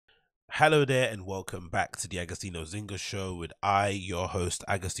Hello there, and welcome back to the AgostinhoZinga show with your host,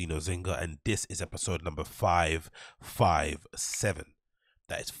 AgostinhoZinga, and this is episode number 557.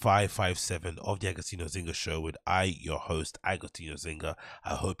 That is 557 of the AgostinhoZinga show with your host, AgostinhoZinga.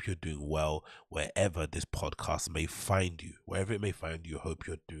 I hope you're doing well wherever this podcast may find you. Wherever it may find you, I hope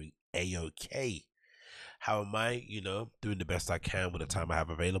you're doing A-OK. How am I? Doing the best I can with the time I have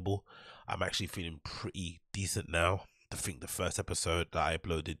available. I'm actually feeling pretty decent now. I think the first episode that I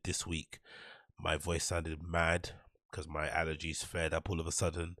uploaded this week, my voice sounded mad because my allergies flared up all of a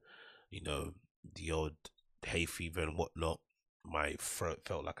sudden. The old hay fever and whatnot. My throat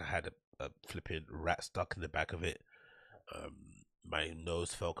felt like I had a flipping rat stuck in the back of it. My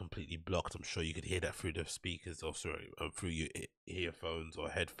nose felt completely blocked. I'm sure you could hear that through the speakers, or sorry, through your earphones or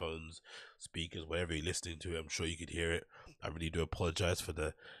headphones, speakers, whatever you're listening to. I'm sure you could hear it. I really do apologize for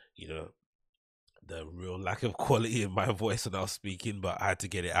the real lack of quality in my voice when I was speaking, but I had to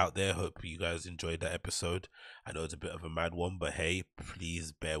get it out there. Hope you guys enjoyed that episode. I know it's a bit of a mad one, but hey,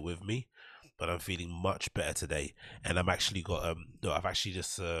 please bear with me. But I'm feeling much better today, and I've actually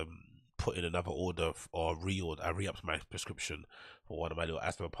just put in another order or reorder. I re-upped my prescription for one of my little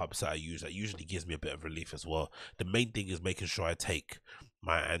asthma pumps that I use. That usually gives me a bit of relief as well. The main thing is making sure I take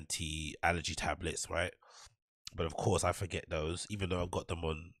my anti-allergy tablets, right? But of course, I forget those, even though I've got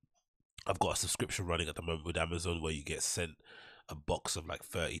a subscription running at the moment with Amazon where you get sent a box of like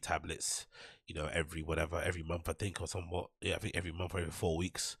 30 tablets, every month, I think, or somewhat. Yeah, I think every month or every 4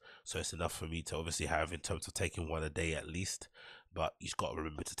 weeks. So it's enough for me to obviously have in terms of taking one a day at least. But you've got to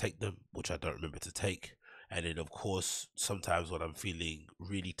remember to take them, which I don't remember to take. And then, of course, sometimes when I'm feeling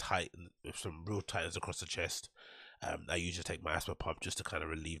really tight, with some real tightness across the chest, I usually take my asthma pump just to kind of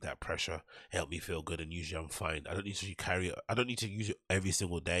relieve that pressure, help me feel good, and usually I'm fine. I don't need to carry it. I don't need to use it every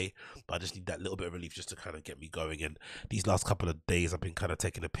single day, but I just need that little bit of relief just to kind of get me going. And these last couple of days, I've been kind of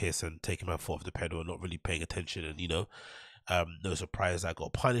taking a piss and taking my foot off the pedal and not really paying attention. And no surprise, I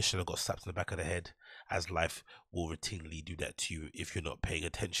got punished and I got slapped in the back of the head, as life will routinely do that to you if you're not paying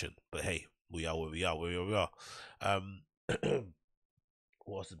attention. But hey, we are where we are, where we are.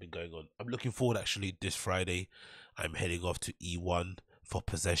 What else has been going on? I'm looking forward, actually, this Friday. I'm heading off to E1 for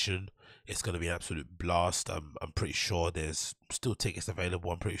Possession. It's going to be an absolute blast. I'm pretty sure there's still tickets available.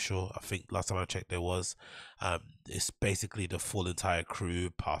 I'm pretty sure. I think last time I checked there was. It's basically the full entire crew,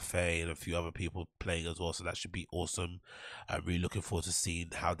 Parfait, and a few other people playing as well. So that should be awesome. I'm really looking forward to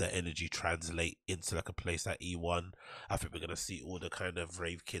seeing how that energy translate into like a place like E1. I think we're going to see all the kind of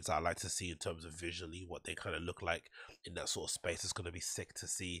rave kids I like to see in terms of visually what they kind of look like in that sort of space. It's going to be sick to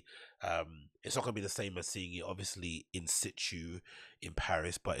see. It's not going to be the same as seeing it obviously in situ in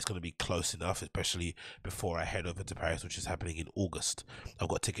Paris, but it's going to be close enough, especially before I head over to Paris, which is happening in August. I've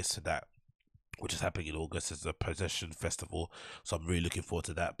got tickets to that, which is happening in August. It's a Possession festival, so I'm really looking forward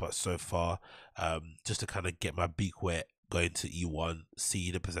to that. But so far, just to kind of get my beak wet, going to E1,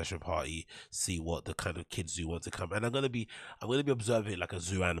 see the Possession party, see what the kind of kids do want to come, and I'm gonna be observing like a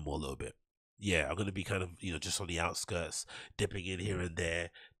zoo animal a little bit. Yeah, I'm gonna be kind of just on the outskirts, dipping in here and there,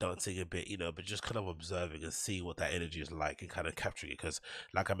 dancing a bit, but just kind of observing and seeing what that energy is like and kind of capturing it. Because,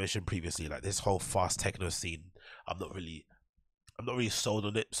 like I mentioned previously, like this whole fast techno scene, I'm not really sold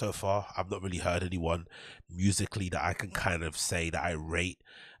on it so far. I've not really heard anyone musically that I can kind of say that I rate.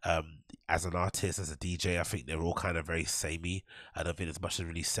 As an artist, as a DJ, I think they're all kind of very samey. I don't think there's much to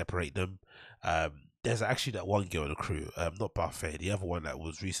really separate them. There's actually that one girl in the crew, not Parfait, the other one that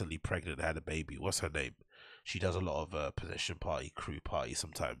was recently pregnant and had a baby. What's her name? She does a lot of Possession party, crew party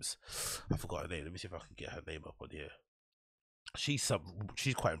sometimes. I forgot her name. Let me see if I can get her name up on here. She's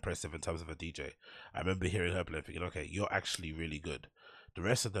quite impressive in terms of a DJ. I remember hearing her play and thinking, okay, you're actually really good. The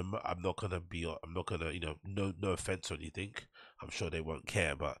rest of them, I'm not gonna, no offense or anything. I'm sure they won't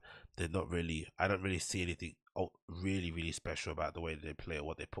care, but they're not really. I don't really see anything really, really special about the way that they play or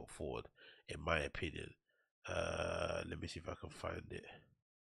what they put forward, in my opinion. Let me see if I can find it.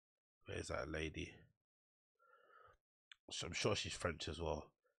 Where's that lady? So I'm sure she's French as well,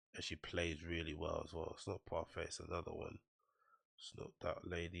 and she plays really well as well. It's not Parfait, it's another one. It's not that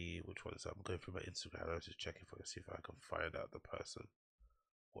lady. Which one is that? I'm going through my Instagram. I was just checking for see if I can find out the person,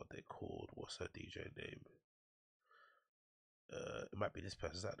 what they called. What's her DJ name? It might be this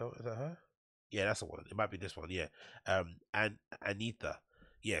person. Is that her? Yeah, that's the one. It might be this one. Yeah. And Anita.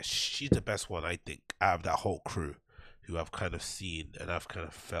 Yeah, she's the best one, I think, out of that whole crew, who I've kind of seen and I've kind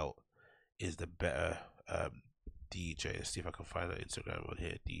of felt is the better DJ. Let's see if I can find her Instagram on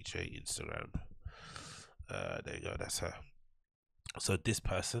here. DJ Instagram. There you go. That's her. So this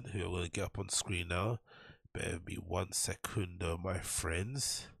person, who I'm going to get up on screen now, bear with me 1 second, my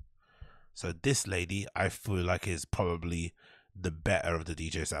friends. So this lady, I feel like, is probably the better of the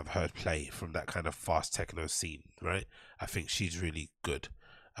DJs that I've heard play from that kind of fast techno scene, right? I think she's really good.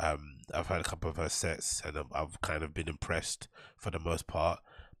 I've heard a couple of her sets, and I've kind of been impressed for the most part.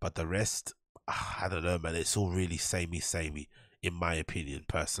 But the rest, I don't know, man. It's all really samey, in my opinion,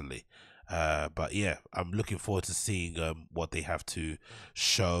 personally. But yeah, I'm looking forward to seeing what they have to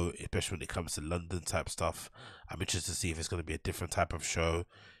show, especially when it comes to London type stuff. I'm interested to see if it's going to be a different type of show,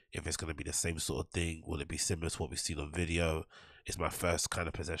 if it's going to be the same sort of thing. Will it be similar to what we've seen on video? It's my first kind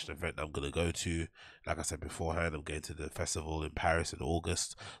of possession event I'm going to go to. Like I said beforehand, I'm going to the festival in Paris in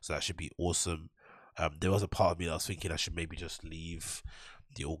August, so that should be awesome. There was a part of me that was thinking I should maybe just leave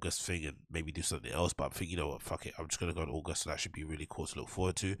the August thing and maybe do something else, but I'm thinking, you know what, fuck it, I'm just gonna go in August, so that should be really cool to look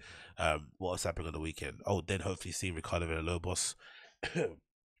forward to. What's happening on the weekend? Oh, then hopefully seeing Ricardo Villalobos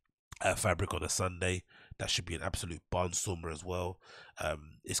at Fabric on a Sunday. That should be an absolute barnstormer as well.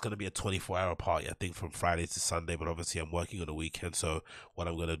 It's going to be a 24-hour party, I think, from Friday to Sunday, but obviously I'm working on the weekend, so what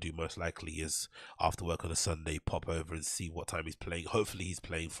I'm going to do most likely is after work on a Sunday, pop over and see what time he's playing. Hopefully he's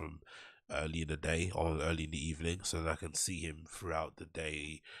playing from early in the day or early in the evening, so that I can see him throughout the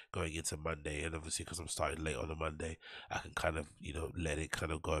day going into Monday. And obviously because I'm starting late on a Monday, I can kind of, you know, let it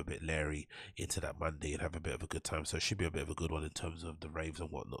kind of go a bit Larry into that Monday and have a bit of a good time. So it should be a bit of a good one in terms of the raves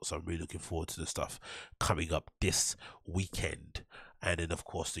and whatnot. So I'm really looking forward to the stuff coming up this weekend. And then of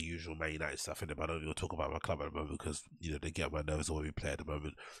course the usual Man United stuff in it, but I don't even talk about my club at the moment because, you know, they get on my nerves the way we play at the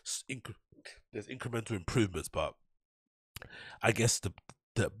moment. There's incremental improvements, but I guess the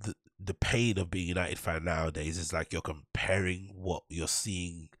the pain of being a United fan nowadays is like you're comparing what you're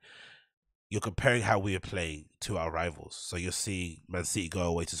seeing. You're comparing how we are playing to our rivals. So you're seeing Man City go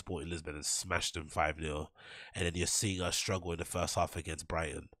away to Sporting Lisbon and smash them 5-0, and then you're seeing us struggle in the first half against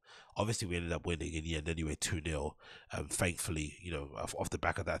Brighton. Obviously, we ended up winning in the end anyway, 2-0. Thankfully, you know, off the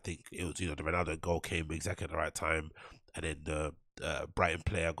back of that, I think it was, you know, the Ronaldo goal came exactly at the right time, and then the Brighton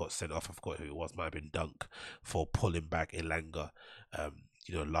player got sent off. I forgot who it was, might have been Dunk, for pulling back Elanga.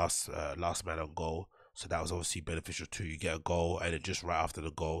 You know, last man on goal. So that was obviously beneficial too. You get a goal, and then just right after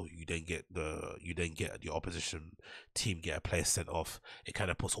the goal, you then get the opposition team get a player sent off. It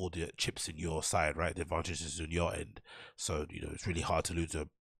kind of puts all the chips in your side, right? The advantage is on your end. So, you know, it's really hard to lose a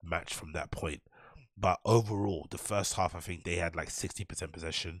match from that point. But overall, the first half, I think they had like 60%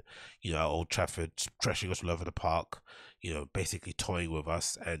 possession, you know, at Old Trafford, trashing us all over the park, you know, basically toying with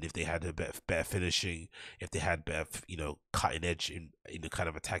us. And if they had a better finishing, if they had better, you know, cutting edge in the kind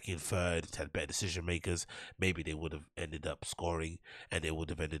of attacking third, had better decision makers, maybe they would have ended up scoring, and they would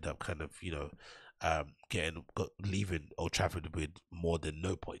have ended up kind of, you know, leaving Old Trafford with more than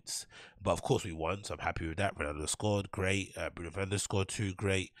no points. But of course we won, so I'm happy with that. Ronaldo scored, great. Bruno Fernandes scored 2,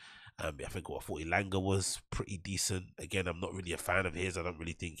 great. I think what I thought Elanga was pretty decent. Again, I'm not really a fan of his. I don't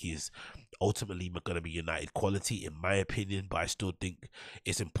really think he's ultimately going to be United quality, in my opinion. But I still think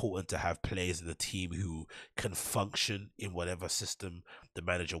it's important to have players in the team who can function in whatever system the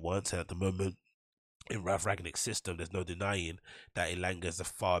manager wants. And at the moment, in Ralph Ragnick's system, there's no denying that Elanga is a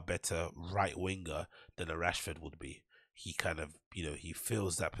far better right winger than a Rashford would be. He kind of, you know, he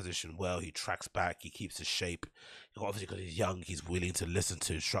fills that position well. He tracks back. He keeps his shape. Obviously, because he's young, he's willing to listen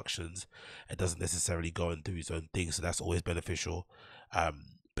to instructions and doesn't necessarily go and do his own thing. So that's always beneficial.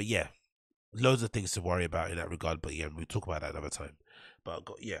 But yeah, loads of things to worry about in that regard. But yeah, we'll talk about that another time. But I've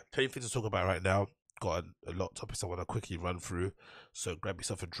got, yeah, plenty of things to talk about right now. Got a lot of topics I want to quickly run through. So grab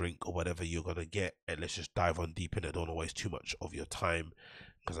yourself a drink or whatever you're going to get, and let's just dive on deep in it. Don't want to waste too much of your time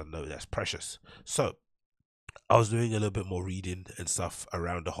because I know that's precious. So I was doing a little bit more reading and stuff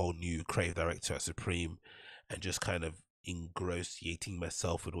around the whole new creative director at Supreme, and just kind of ingratiating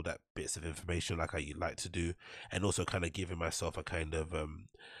myself with all that bits of information like I like to do, and also kind of giving myself a kind of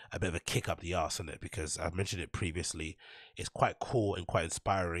a bit of a kick up the arse on it, because I've mentioned it previously. It's quite cool and quite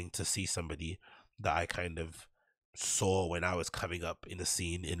inspiring to see somebody that I kind of saw when I was coming up in the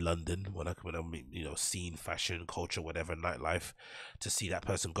scene in London, when I'm, you know, scene, fashion, culture, whatever, nightlife, to see that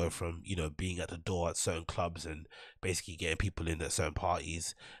person go from, you know, being at the door at certain clubs and basically getting people in at certain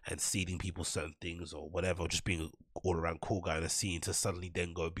parties and seeding people certain things or whatever, just being all around cool guy in the scene, to suddenly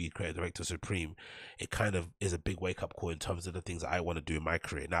then go be creative director Supreme. It kind of is a big wake up call in terms of the things that I want to do in my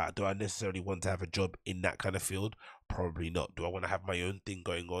career. Now, do I necessarily want to have a job in that kind of field? Probably not. Do I want to have my own thing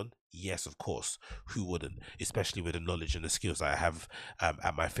going on? Yes, of course. Who wouldn't? Especially with the knowledge and the skills that I have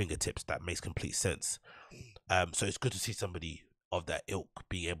at my fingertips. That makes complete sense. So it's good to see somebody of that ilk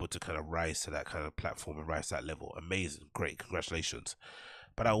being able to kind of rise to that kind of platform and rise to that level. Amazing, great, congratulations.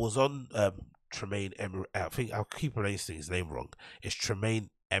 But I was on Tremaine Emery. I think I'll keep pronouncing his name wrong. It's Tremaine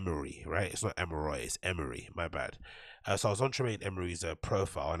Emery, right? It's not Emery, it's Emery. My bad. So I was on Tremaine Emery's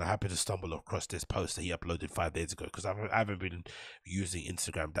profile, and I happened to stumble across this post that he uploaded 5 days ago, because I haven't been using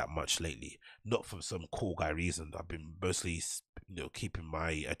Instagram that much lately. Not for some cool guy reason. I've been mostly, keeping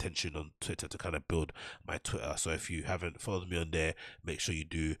my attention on Twitter to kind of build my Twitter. So if you haven't followed me on there, make sure you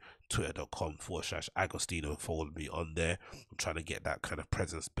do. Twitter.com/Agostinho. Follow me on there. I'm trying to get that kind of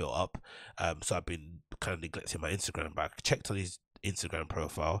presence built up. So I've been kind of neglecting my Instagram, but I checked on his Instagram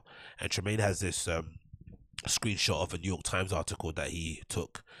profile, and Tremaine has this screenshot of a New York Times article that he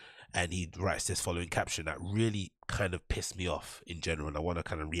took, and he writes this following caption that really kind of pissed me off in general, and I want to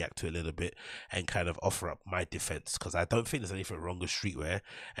kind of react to it a little bit and kind of offer up my defense, because I don't think there's anything wrong with streetwear,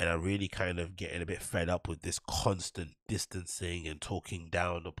 and I'm really kind of getting a bit fed up with this constant distancing and talking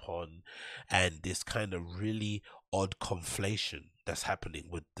down upon, and this kind of really odd conflation that's happening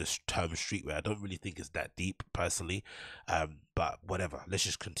with this term streetwear. I don't really think it's that deep personally, but whatever, let's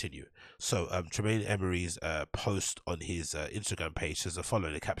just continue. So Tremaine Emery's post on his Instagram page says the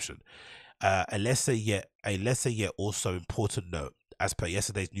following caption: a lesser yet also important note. As per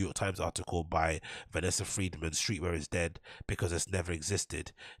yesterday's New York Times article by Vanessa Friedman, streetwear is dead because it's never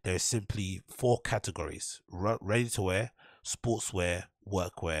existed. There is simply 4 categories: ready to wear, sportswear,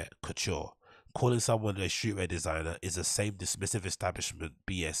 workwear, couture. Calling someone a streetwear designer is the same dismissive establishment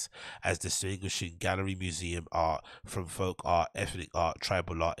BS as distinguishing gallery museum art from folk art, ethnic art,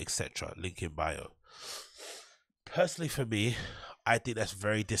 tribal art, etc. Link in bio. Personally, for me, I think that's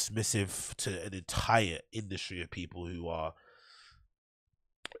very dismissive to an entire industry of people who are.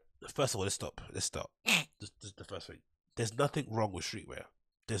 First of all, let's stop. This is the first thing. There's nothing wrong with streetwear.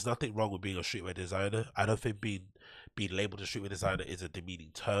 There's nothing wrong with being a streetwear designer. I don't think being labeled a streetwear designer is a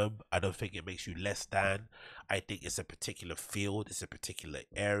demeaning term. I don't think it makes you less than. I think it's a particular field, it's a particular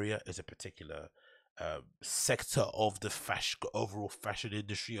area, it's a particular sector of the overall fashion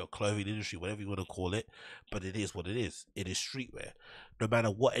industry or clothing industry, whatever you want to call it. But it is what it is. It is streetwear. No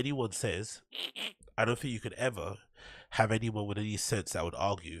matter what anyone says, I don't think you could ever have anyone with any sense that would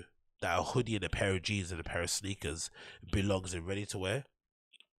argue that a hoodie and a pair of jeans and a pair of sneakers belongs in ready to wear.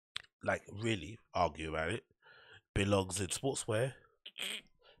 Like, really argue about it. Belongs in sportswear,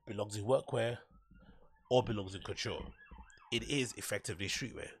 belongs in workwear, or belongs in couture. It is effectively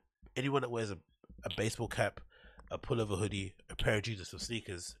streetwear. Anyone that wears a baseball cap, a pullover hoodie, a pair of jeans, and some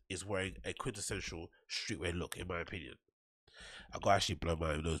sneakers is wearing a quintessential streetwear look, in my opinion. I've got to actually blow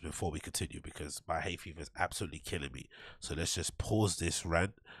my nose before we continue, because my hay fever is absolutely killing me. So let's just pause this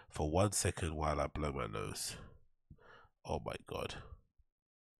rant for 1 second while I blow my nose. Oh my god.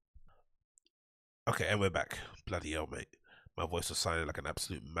 Okay, and we're back. Bloody hell, mate. My voice was sounding like an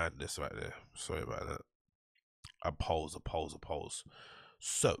absolute madness right there. Sorry about that. A pause.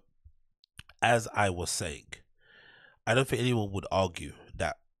 So, as I was saying, I don't think anyone would argue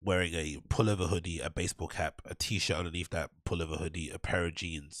that wearing a pullover hoodie, a baseball cap, a t-shirt underneath that pullover hoodie, a pair of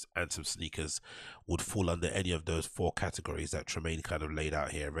jeans, and some sneakers would fall under any of those 4 categories that Tremaine kind of laid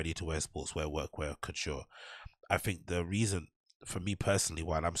out here: ready to wear, sportswear, workwear, couture. I think the reason, for me personally,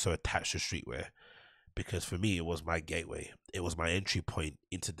 why I'm so attached to streetwear, because for me it was my gateway, it was my entry point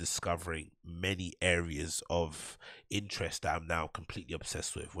into discovering many areas of interest that I'm now completely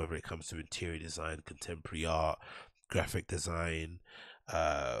obsessed with, whether it comes to interior design, contemporary art, graphic design,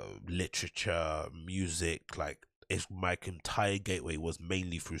 literature, music. Like, it's my entire gateway was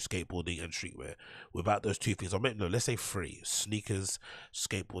mainly through skateboarding and streetwear. Without those 2 things, let's say 3: sneakers,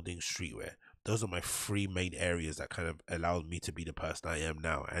 skateboarding, streetwear. Those are my 3 main areas that kind of allowed me to be the person I am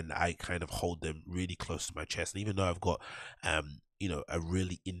now, and I kind of hold them really close to my chest. And even though I've got a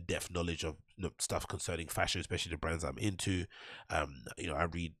really in-depth knowledge of stuff concerning fashion, especially the brands I'm into, I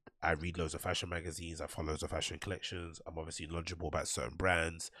read loads of fashion magazines, I follow loads of fashion collections, I'm obviously knowledgeable about certain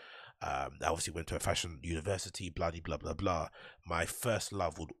brands. I obviously went to a fashion university, blah blah blah blah. My first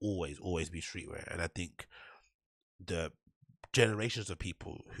love would always be streetwear, and I think the generations of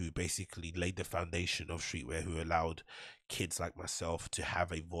people who basically laid the foundation of streetwear, who allowed kids like myself to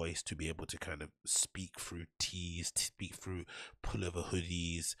have a voice, to be able to kind of speak through tees, to speak through pullover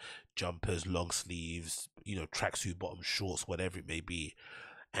hoodies, jumpers, long sleeves, tracksuit bottom shorts, whatever it may be,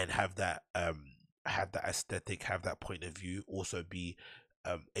 and have that aesthetic, have that point of view, also be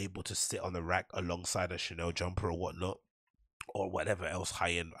able to sit on the rack alongside a Chanel jumper or whatnot, or whatever else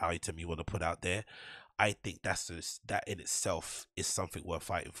high-end item you want to put out there. I think that in itself is something worth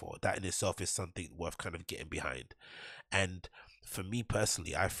fighting for. That in itself is something worth kind of getting behind. And for me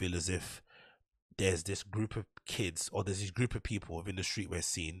personally, I feel as if there's this group of kids, or there's this group of people within the streetwear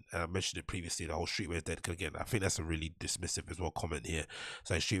scene, and I mentioned it previously, the whole streetwear is dead. Again, I think that's a really dismissive as well comment here.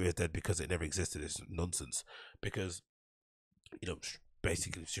 So streetwear is dead because it never existed. It's nonsense. Because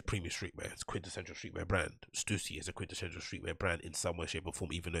basically supreme streetwear. It's quintessential streetwear brand. Stussy is a quintessential streetwear brand in some way, shape, or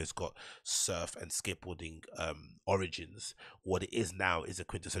form, even though it's got surf and skateboarding origins. What it is now is a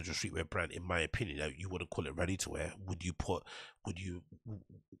quintessential streetwear brand, in my opinion. Now, you wouldn't call it ready to wear. Would you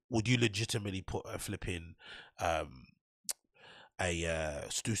would you legitimately put a flipping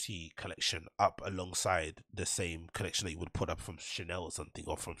Stussy collection up alongside the same collection that you would put up from Chanel or something,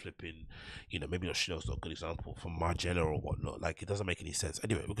 or from flipping, maybe not Chanel's not a good example, from Margiela or whatnot? Like, it doesn't make any sense.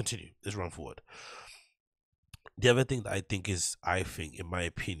 Anyway, we'll continue. Let's run forward. The other thing that I think, in my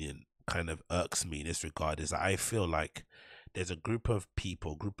opinion, kind of irks me in this regard is that I feel like there's a group of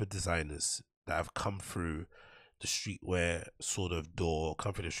people, group of designers that have come through the streetwear sort of door,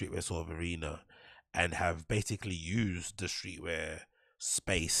 come through the streetwear sort of arena, and have basically used the streetwear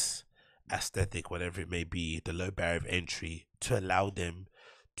space, aesthetic, whatever it may be, the low barrier of entry, to allow them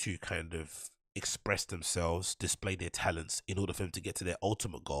to kind of express themselves, display their talents, in order for them to get to their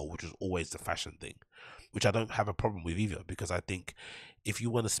ultimate goal, which is always the fashion thing, which I don't have a problem with either, because I think if you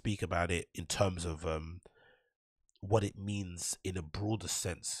want to speak about it in terms of what it means in a broader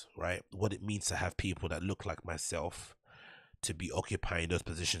sense, right, what it means to have people that look like myself to be occupying those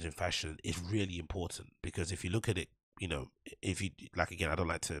positions in fashion is really important. Because if you look at it, if you like, again, I don't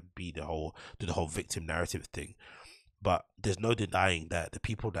like to do the whole victim narrative thing, but there's no denying that the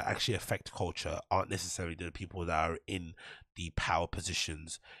people that actually affect culture aren't necessarily the people that are in the power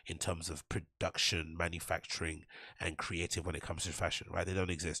positions in terms of production, manufacturing, and creative when it comes to fashion, right? They don't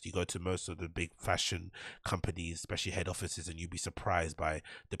exist. You go to most of the big fashion companies, especially head offices, and you'd be surprised by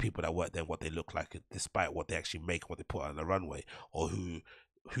the people that work there and what they look like, despite what they actually make, what they put on the runway, or who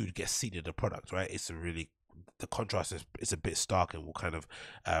gets seeded the product, right? The contrast is a bit stark, and will kind of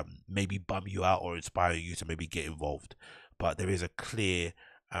maybe bum you out or inspire you to maybe get involved. But there is a clear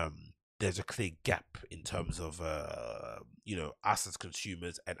gap in terms of us as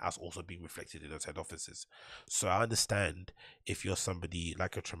consumers, and us also being reflected in those head offices. So I understand if you're somebody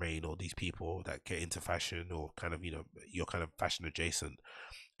like a Tremaine, or these people that get into fashion, or kind of you're kind of fashion adjacent,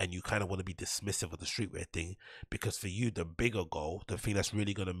 and you kind of want to be dismissive of the streetwear thing, because for you the bigger goal, the thing that's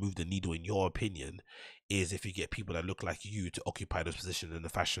really going to move the needle, in your opinion, is if you get people that look like you to occupy those positions in the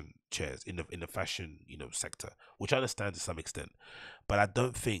fashion chairs, in the fashion sector, which I understand to some extent. But I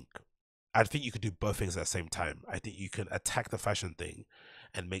think you could do both things at the same time. I think you can attack the fashion thing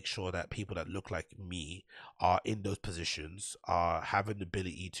and make sure that people that look like me are in those positions, are having the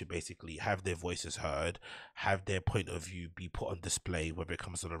ability to basically have their voices heard, have their point of view be put on display, whether it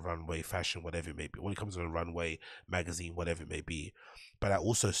comes on a runway, fashion, whatever it may be, when it comes on a runway, magazine, whatever it may be. But I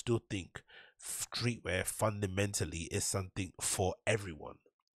also still think streetwear fundamentally is something for everyone.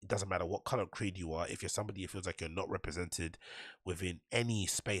 It doesn't matter what color creed you are. If you're somebody who feels like you're not represented within any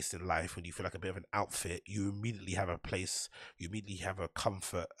space in life, when you feel like a bit of an outfit, you immediately have a place, you immediately have a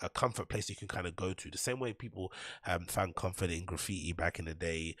comfort place you can kind of go to. The same way people found comfort in graffiti back in the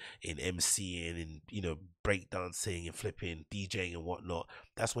day, in MCing, in breakdancing and flipping, DJing and whatnot.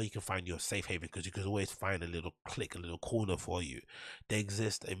 That's where you can find your safe haven, because you can always find a little click, a little corner for you. There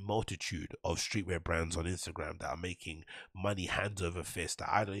exist a multitude of streetwear brands on Instagram that are making money hand over fist that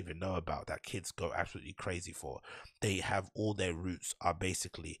I don't even know about, that kids go absolutely crazy for. They have all their roots are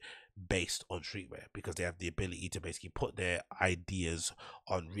basically based on streetwear, because they have the ability to basically put their ideas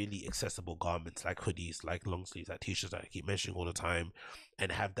on really accessible garments, like hoodies, like long sleeves, like t-shirts that I keep mentioning all the time,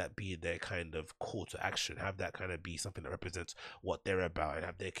 and have that be their kind of call to action, have that kind of be something that represents what they're about, and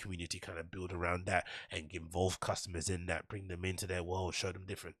have their community kind of build around that, and involve customers in that, bring them into their world, show them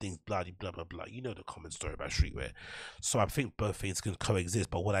different things, blah blah blah blah. You know the common story about streetwear. So I think both things can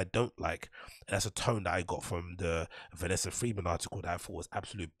coexist. But what I don't like, and that's a tone that I got from the Vanessa Freeman article that I thought was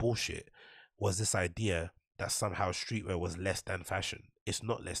absolute bullshit, was this idea that somehow streetwear was less than fashion. It's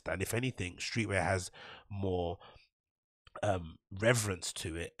not less than. If anything, streetwear has more reverence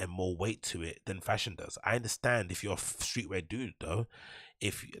to it and more weight to it than fashion does. I understand if you're a streetwear dude, though.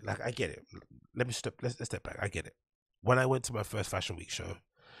 If like, I get it. Let's step back. I get it. When I went to my first fashion week show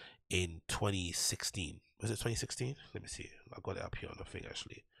in 2016, was it 2016? Let me see. I got it up here on the thing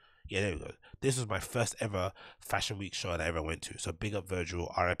actually. Yeah, there we go. This was my first ever fashion week show that I ever went to. So big up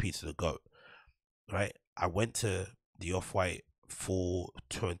Virgil, RIP to the GOAT. Right? I went to the Off-White for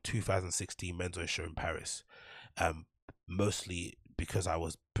 2016 menswear show in Paris. Mostly because I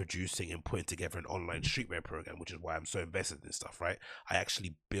was producing and putting together an online streetwear program, which is why I'm so invested in stuff, right? I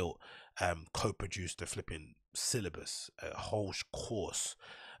actually built, co-produced a flipping syllabus, a whole course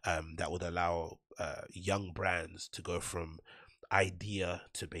that would allow young brands to go from idea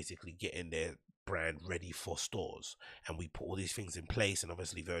to basically getting their brand ready for stores, and we put all these things in place. And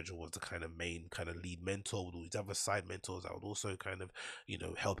obviously Virgil was the kind of main kind of lead mentor with all these other side mentors that would also kind of, you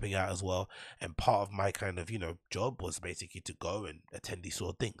know, helping out as well. And part of my kind of, you know, job was basically to go and attend these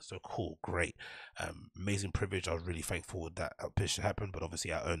sort of things. So cool, great, amazing privilege. I was really thankful that position happened, but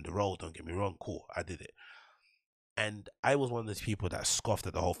obviously I earned the role, don't get me wrong. Cool, I did it. And I was one of those people that scoffed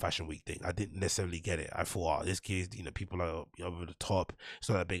at the whole fashion week thing. I didn't necessarily get it. I thought, oh, this kid, you know, people are, you know, over the top. It's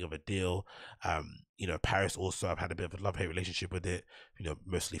not that big of a deal. You know, Paris also, I've had a bit of a love-hate relationship with it. You know,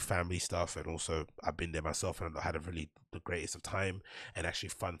 mostly family stuff, and also I've been there myself, and I had a really the greatest of time. And actually,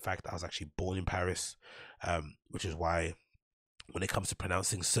 fun fact, I was actually born in Paris, which is why when it comes to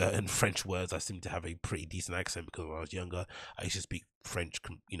pronouncing certain French words, I seem to have a pretty decent accent, because when I was younger, I used to speak French,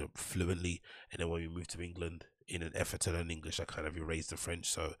 you know, fluently. And then when we moved to England, in an effort to learn English, I kind of erased the French.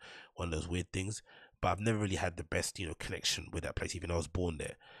 So one of those weird things. But I've never really had the best, you know, connection with that place, even though I was born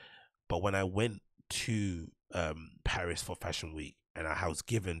there. But when I went to Paris for Fashion Week, and I was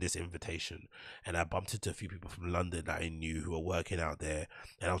given this invitation, and I bumped into a few people from London that I knew who were working out there,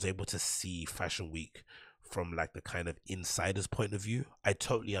 and I was able to see Fashion Week from like the kind of insider's point of view. I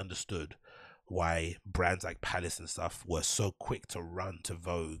totally understood why brands like Palace and stuff were so quick to run to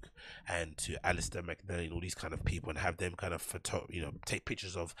Vogue and to Alistair McNally and all these kind of people, and have them kind of you know, take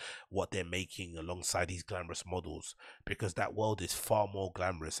pictures of what they're making alongside these glamorous models, because that world is far more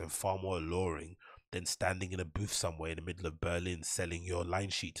glamorous and far more alluring than standing in a booth somewhere in the middle of Berlin selling your line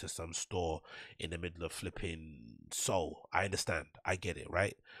sheet to some store in the middle of flipping Seoul. I understand, I get it,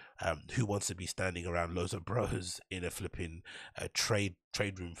 right? Who wants to be standing around loads of bros in a flipping trade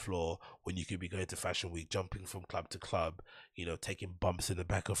room floor when you could be going to Fashion Week, jumping from club to club, you know, taking bumps in the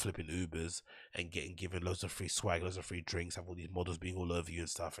back of flipping Ubers and getting given loads of free swag, loads of free drinks, have all these models being all over you and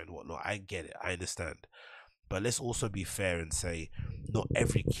stuff and whatnot. I get it, I understand. But let's also be fair and say not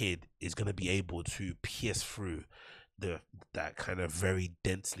every kid is going to be able to pierce through that kind of very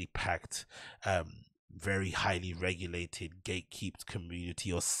densely packed, very highly regulated, gatekept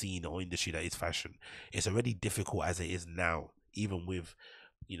community or scene or industry that is fashion. It's already difficult as it is now, even with,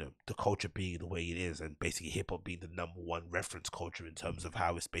 you know, the culture being the way it is, and basically hip hop being the #1 reference culture in terms of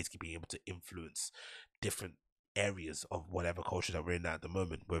how it's basically being able to influence different areas of whatever culture that we're in at the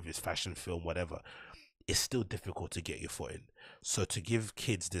moment, whether it's fashion, film, whatever. It's still difficult to get your foot in. So to give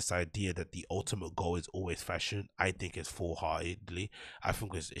kids this idea that the ultimate goal is always fashion, I think it's foolhardily. I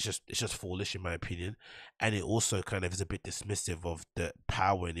think it's just foolish in my opinion, and it also kind of is a bit dismissive of the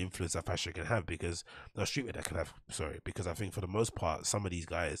power and influence that fashion can have, because the streetwear that can have. Sorry, because I think for the most part, some of these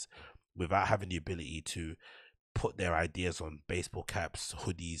guys, without having the ability to put their ideas on baseball caps,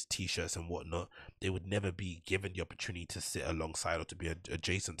 hoodies, t-shirts and whatnot, they would never be given the opportunity to sit alongside or to be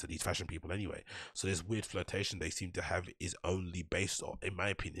adjacent to these fashion people anyway. So this weird flirtation they seem to have is only based on, in my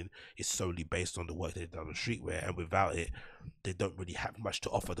opinion, is solely based on the work they've done on streetwear, and without it, they don't really have much to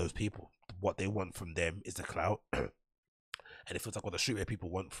offer those people. What they want from them is the clout. And it feels like what the streetwear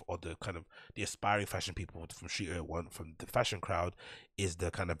people want, or the kind of the aspiring fashion people from streetwear want from the fashion crowd, is the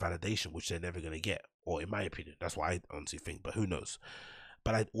kind of validation which they're never going to get, or in my opinion, that's what I honestly think, but who knows.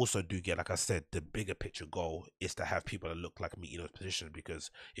 But I also do get, like I said, the bigger picture goal is to have people that look like me in those positions, because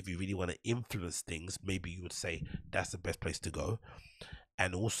if you really want to influence things, maybe you would say that's the best place to go.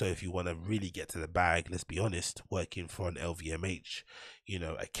 And also, if you want to really get to the bag, let's be honest, working for an LVMH, you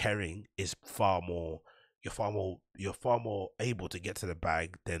know, a Kering is far more, you're far more able to get to the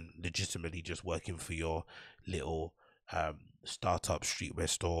bag than legitimately just working for your little startup streetwear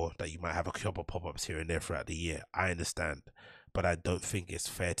store that you might have a couple of pop-ups here and there throughout the year. I understand, but I don't think it's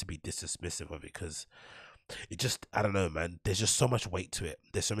fair to be dismissive of it, because it just, I don't know, man, there's just so much weight to it.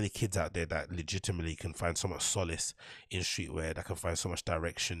 There's so many kids out there that legitimately can find so much solace in streetwear, that can find so much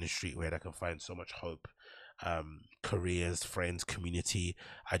direction in streetwear, that can find so much hope, careers, friends, community.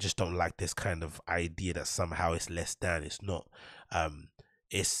 I just don't like this kind of idea that somehow it's less than. It's not.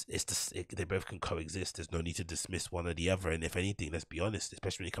 They both can coexist. There's no need to dismiss one or the other. And if anything, let's be honest,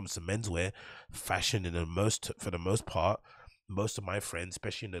 especially when it comes to menswear, fashion for the most part, most of my friends,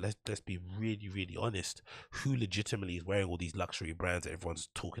 especially in the, let's be really, really honest, who legitimately is wearing all these luxury brands that everyone's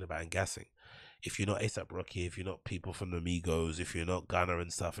talking about and gassing? If you're not ASAP Rocky, if you're not people from the Migos, if you're not Ghana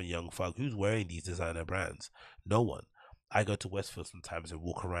and stuff and Young Thug, who's wearing these designer brands? No one. I go to Westfield sometimes and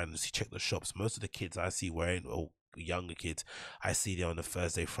walk around and check the shops. Most of the kids I see wearing, or younger kids, I see them on a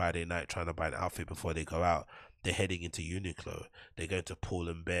Thursday, Friday night trying to buy an outfit before they go out. they're heading into Uniqlo, they're going to Pull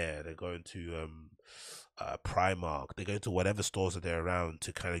and Bear, they're going to Primark, they're going to whatever stores that they're around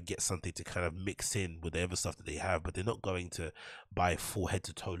to kind of get something to kind of mix in with the other stuff that they have, but they're not going to buy full head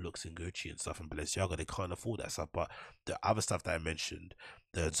to toe looks in Gucci and stuff and Balenciaga. They can't afford that stuff. But the other stuff that I mentioned,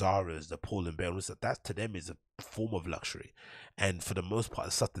 the Zara's, the Pull and Bear, that to them is a form of luxury, and for the most part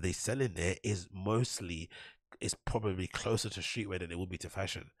the stuff that they sell in there is probably closer to streetwear than it would be to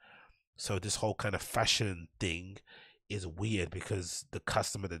fashion. So this whole kind of fashion thing is weird because the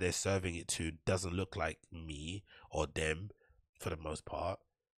customer that they're serving it to doesn't look like me or them for the most part,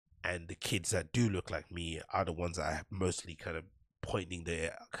 and the kids that do look like me are the ones that are mostly kind of pointing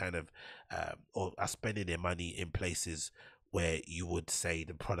their kind of or are spending their money in places where you would say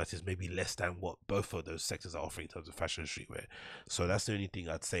the product is maybe less than what both of those sectors are offering in terms of fashion and streetwear. So that's the only thing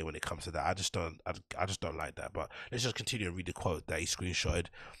I'd say when it comes to that. I just don't like that. But let's just continue and read the quote that he screenshotted.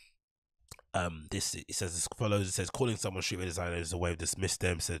 This, it says as follows. It says, calling someone streetwear designer is a way of dismiss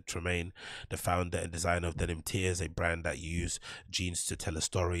them, said Tremaine, the founder and designer of Denim Tears, a brand that use jeans to tell a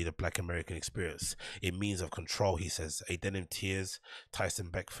story, the Black American experience. It means of control, he says. A Denim Tears, Tyson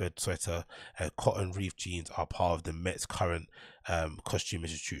Beckford sweater, cotton reef jeans are part of the Met's current Costume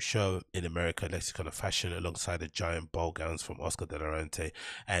Institute show in America, lexicon of fashion, alongside the giant ball gowns from Oscar de la Renta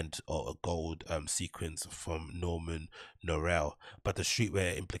and a gold sequins from Norman Norell. But the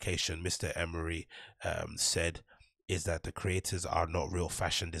streetwear implication, Mr. Emery said, is that the creators are not real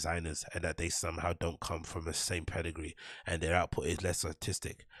fashion designers and that they somehow don't come from the same pedigree and their output is less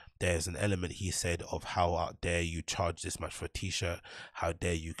artistic. There's an element, he said, of how dare you charge this much for a t-shirt, how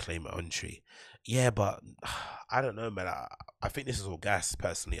dare you claim entry. Yeah, but I don't know, man. I think this is all gas,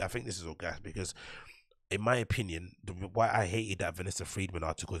 personally. I think this is all gas because, in my opinion, why I hated that Vanessa Friedman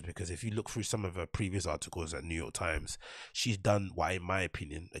article is because if you look through some of her previous articles at New York Times, she's done what, in my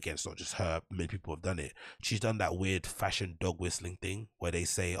opinion, again, it's not just her, many people have done it, she's done that weird fashion dog whistling thing where they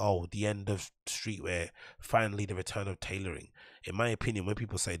say, oh, the end of streetwear, finally the return of tailoring. In my opinion, when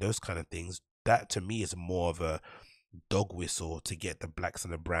people say those kind of things, that to me is more of a dog whistle to get the blacks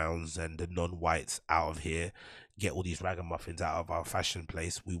and the browns and the non-whites out of here, get all these ragamuffins out of our fashion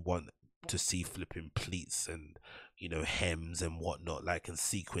place. We want to see flipping pleats and, you know, hems and whatnot, like, and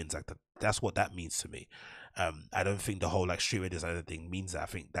sequins, like that. That's what that means to me. I don't think the whole like streetwear designer thing means that. I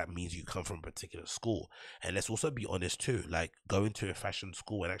think that means you come from a particular school. And let's also be honest too, like going to a fashion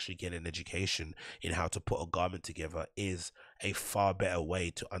school and actually getting an education in how to put a garment together is a far better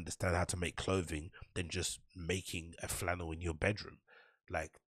way to understand how to make clothing than just making a flannel in your bedroom.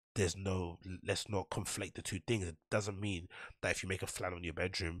 Like, let's not conflate the two things. It doesn't mean that if you make a flannel in your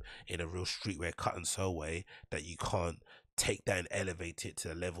bedroom in a real streetwear cut and sew way that you can't take that and elevate it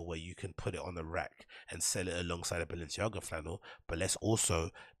to a level where you can put it on the rack and sell it alongside a Balenciaga flannel. But let's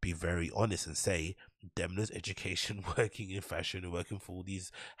also be very honest and say Demna's education working in fashion and working for all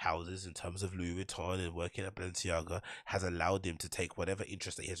these houses in terms of Louis Vuitton and working at Balenciaga has allowed him to take whatever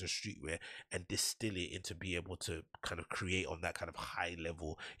interest that he has in streetwear and distill it into be able to kind of create on that kind of high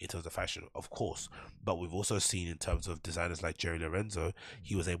level in terms of fashion, of course. But we've also seen in terms of designers like Jerry Lorenzo,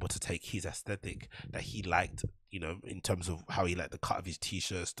 he was able to take his aesthetic that he liked, you know, in terms of how he liked the cut of his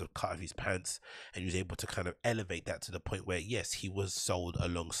t-shirts, the cut of his pants, and he was able to kind of elevate that to the point where, yes, he was sold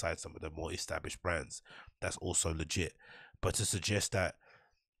alongside some of the more established brands. That's also legit. But to suggest that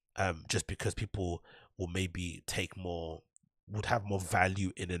just because people will maybe would have more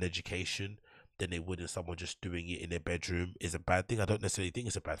value in an education than they would in someone just doing it in their bedroom is a bad thing. I don't necessarily think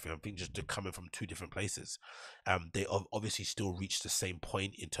it's a bad thing. I think just they're coming from two different places. They obviously still reach the same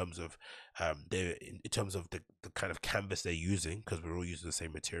point in terms of in terms of the kind of canvas they're using, because we're all using the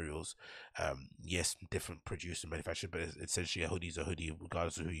same materials. Yes, different produced and manufactured, but essentially a hoodie's a hoodie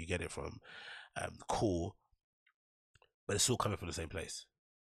regardless of who you get it from. Cool, but it's still coming from the same place.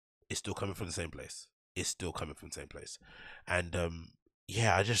 It's still coming from the same place. It's still coming from the same place. And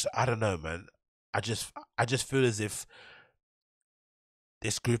yeah, I don't know, man. I just feel as if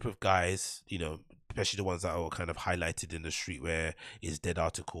this group of guys, you know, especially the ones that are kind of highlighted in the Streetwear is Dead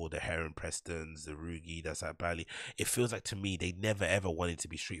article, the Heron Prestons, the Rugi, that's at Bali. It feels like to me they never ever wanted to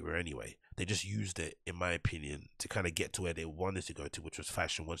be streetwear anyway. They just used it, in my opinion, to kind of get to where they wanted to go to, which was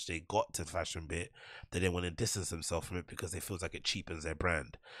fashion. Once they got to the fashion bit, they didn't want to distance themselves from it because it feels like it cheapens their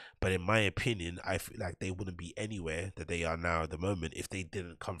brand. But in my opinion, I feel like they wouldn't be anywhere that they are now at the moment if they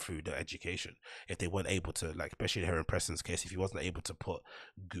didn't come through the education. If they weren't able to, like, especially in Heron Preston's case, if he wasn't able to put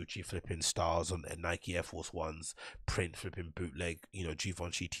Gucci flipping stars on Nike Air Force Ones, print flipping bootleg, you know,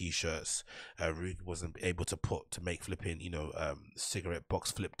 Givenchy t-shirts, Rugi wasn't able to make flipping, you know, cigarette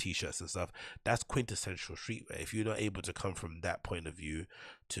box flip t-shirts and stuff, stuff. That's quintessential streetwear. If you're not able to come from that point of view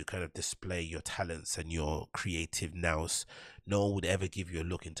to kind of display your talents and your creative nous, no one would ever give you a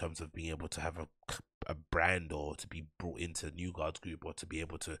look in terms of being able to have a brand, or to be brought into New Guards Group, or to be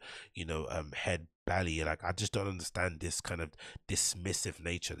able to, head Bally. Like, I just don't understand this kind of dismissive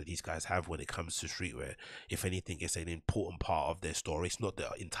nature that these guys have when it comes to streetwear. If anything, it's an important part of their story. It's not the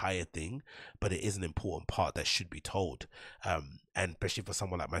entire thing, but it is an important part that should be told. And especially for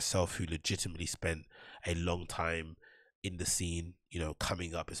someone like myself who legitimately spent a long time in the scene,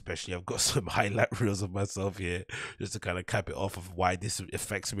 coming up. Especially, I've got some highlight reels of myself here just to kind of cap it off of why this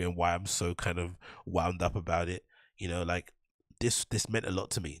affects me and why I'm so kind of wound up about it. Like, this meant a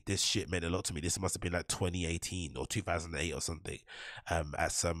lot to me. This shit meant a lot to me. This must have been like 2018 or 2008 or something,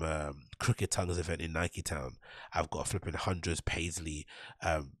 at some Crooked Tongues event in Nike Town. I've got a flipping hundreds Paisley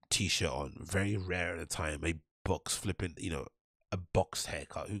t-shirt on, very rare at the time, a box flipping, a boxed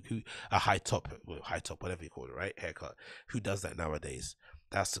haircut, who a high top, whatever you call it, right, haircut. Who does that nowadays?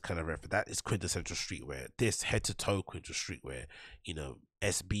 That's the kind of reference. That is quintessential streetwear. This head to toe quintessential streetwear.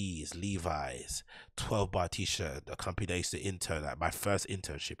 SBs, Levi's, 12 bar t-shirt, a company that I used to intern at, my first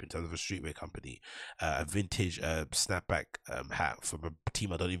internship in terms of a streetwear company. A vintage snapback hat from a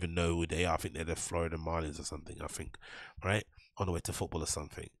team I don't even know who they are. I think they're the Florida Marlins or something, I think, right? On the way to football or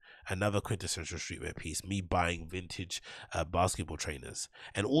something. Another quintessential streetwear piece, me buying vintage basketball trainers.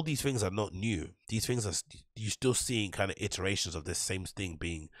 And all these things are not new. These things are, you're still seeing kind of iterations of this same thing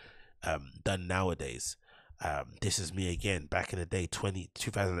being done nowadays. This is me again, back in the day,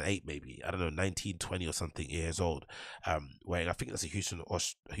 2008 maybe, I don't know, 19, 20 or something years old, wearing, I think that's a Houston,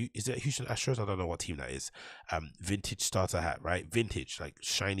 is it Houston Astros? I don't know what team that is. Vintage starter hat, right? Vintage, like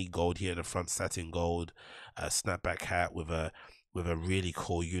shiny gold here in the front, satin gold, snapback hat with a really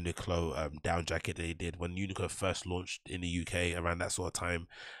cool Uniqlo down jacket that they did when Uniqlo first launched in the UK around that sort of time.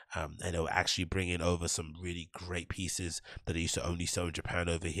 And they were actually bringing over some really great pieces that they used to only sell in Japan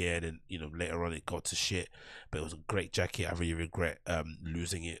over here, and then later on it got to shit, but it was a great jacket. I really regret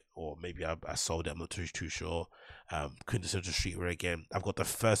losing it, or maybe I sold it, I'm not too sure. Quintessential streetwear again. I've got the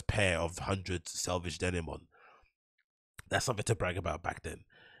first pair of hundreds salvage denim on. That's something to brag about back then.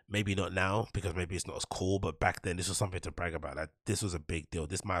 Maybe not now, because maybe it's not as cool, but back then this was something to brag about. Like, this was a big deal.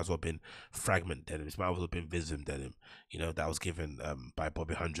 This might as well have been fragment denim. This might as well have been Vism denim, that was given by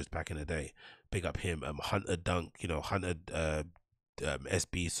Bobby Hundreds back in the day. Big up him. Hunter Dunk, Hunter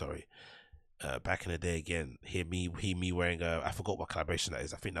SB, sorry. Back in the day again, me wearing I forgot what collaboration that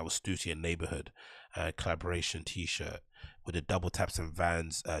is. I think that was Stussy and Neighborhood collaboration t-shirt with the double taps and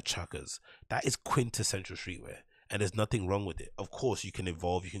Vans chuckers. That is quintessential streetwear. And there's nothing wrong with it. Of course, you can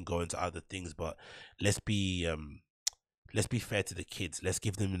evolve, you can go into other things, but let's be fair to the kids. Let's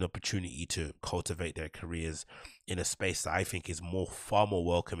give them an opportunity to cultivate their careers in a space that I think is far more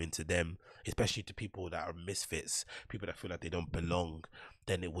welcoming to them, especially to people that are misfits, people that feel like they don't belong,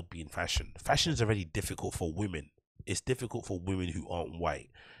 than it would be in fashion. Fashion is already difficult for women. It's difficult for women who aren't white,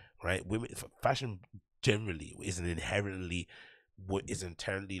 right? Fashion generally is inherently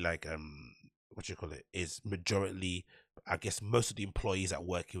like what you call it, is majority, I guess most of the employees that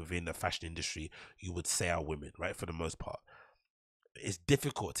work within the fashion industry, you would say, are women, right? For the most part, it's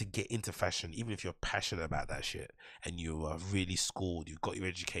difficult to get into fashion, even if you're passionate about that shit and you are really schooled, you've got your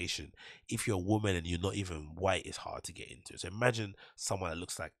education. If you're a woman and you're not even white, it's hard to get into. So imagine someone that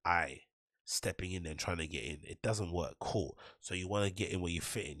looks like stepping in there and trying to get in. It doesn't work. Cool. So you want to get in where you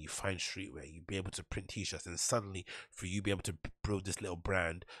fit in. You find streetwear. You be able to print t-shirts, and suddenly for you be able to build this little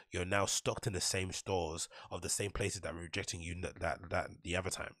brand, you're now stocked in the same stores of the same places that were rejecting you that the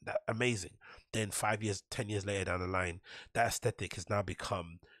other time. That amazing. Then 5 years, 10 years later down the line, that aesthetic has now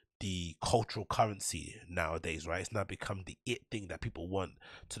become the cultural currency nowadays, right? It's now become the it thing that people want,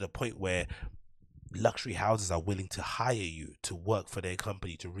 to the point where luxury houses are willing to hire you to work for their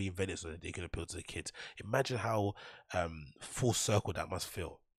company to reinvent it so that they can appeal to the kids. Imagine how full circle that must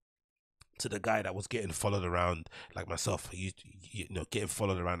feel to the guy that was getting followed around, like myself, getting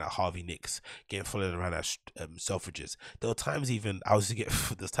followed around at Harvey Nicks, getting followed around at Selfridges. There were times even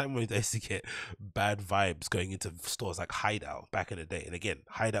there's time when I used to get bad vibes going into stores like Hideout back in the day. And again,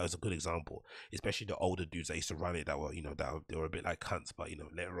 Hideout is a good example, especially the older dudes that used to run it that were, they were a bit like cunts, but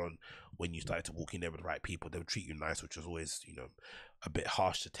later on when you started to walk in there with the right people, they would treat you nice, which was always, a bit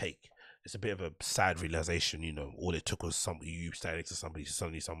harsh to take. It's a bit of a sad realization, all it took was you standing next to somebody,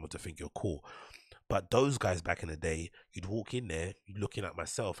 suddenly someone to think you're cool. But those guys back in the day, you'd walk in there, you're looking at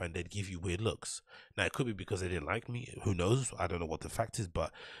myself, and they'd give you weird looks. Now, it could be because they didn't like me. Who knows? I don't know what the fact is,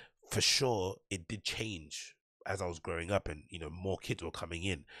 but for sure, it did change as I was growing up, and more kids were coming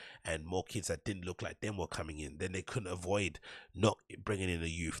in, and more kids that didn't look like them were coming in, then they couldn't avoid not bringing in a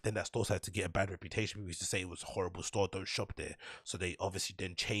youth. Then that store started to get a bad reputation. People used to say it was a horrible store, don't shop there. So they obviously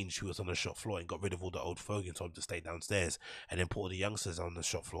then changed who was on the shop floor and got rid of all the old fogies and told them to stay downstairs, and then put all the youngsters on the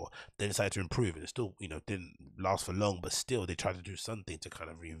shop floor. They decided to improve, and it still didn't last for long, but still they tried to do something to kind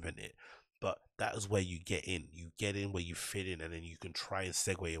of reinvent it. But that is where you get in. You get in where you fit in, and then you can try and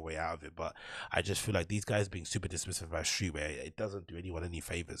segue your way out of it. But I just feel like these guys being super dismissive about streetwear, it doesn't do anyone any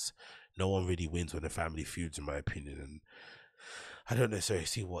favors. No one really wins when the family feuds, in my opinion. And I don't necessarily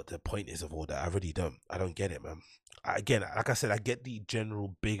see what the point is of all that. I really don't. I don't get it, man. Again, like I said, I get the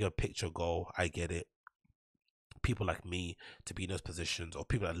general bigger picture goal. I get it. People like me to be in those positions, or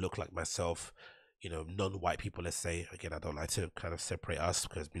people that look like myself, non-white people, let's say. Again, I don't like to kind of separate us,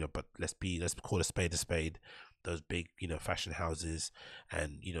 because but let's call a spade a spade. Those big fashion houses,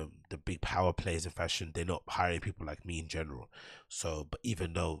 and the big power players in fashion, they're not hiring people like me in general. So, but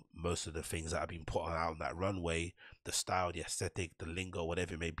even though most of the things that have been put out on that runway, the style, the aesthetic, the lingo,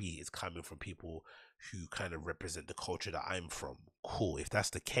 whatever it may be, is coming from people who kind of represent the culture that I'm from. Cool. If that's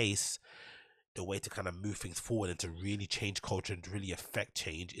the case, the way to kind of move things forward and to really change culture and to really affect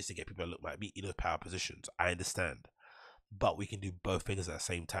change is to get people that look like me in those power positions. I understand. But we can do both things at the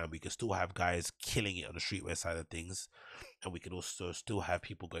same time. We can still have guys killing it on the streetwear side of things, and we can also still have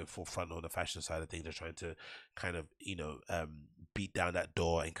people going forefront on the fashion side of things. They're trying to kind of beat down that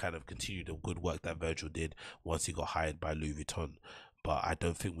door and kind of continue the good work that Virgil did once he got hired by Louis Vuitton. But I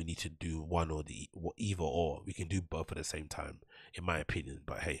don't think we need to do one or either or. We can do both at the same time, in my opinion.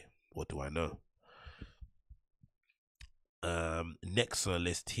 But hey, what do I know? Next on the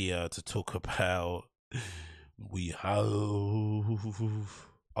list here to talk about, we have,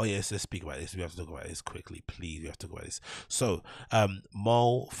 oh yes, let's speak about this. We have to talk about this quickly, please. We have to talk about this. So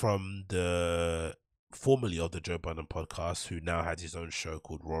Mo, from the formerly of the Joe Budden podcast, who now has his own show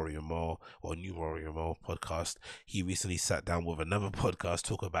called Rory and Mo, or New Rory and Mo podcast, he recently sat down with another podcast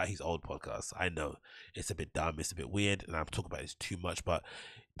talking about his old podcast. I know it's a bit dumb, it's a bit weird, and I'm talking about this too much, but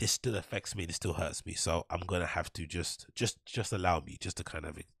this still affects me, this still hurts me. So I'm gonna have to just allow me just to kind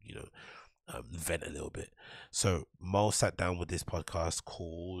of vent a little bit. So Mo sat down with this podcast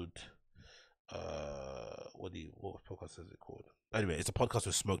called what podcast is it called? Anyway, it's a podcast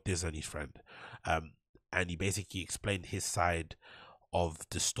with Smoke Diz and his friend, and he basically explained his side of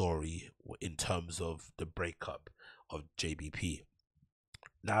the story in terms of the breakup of JBP.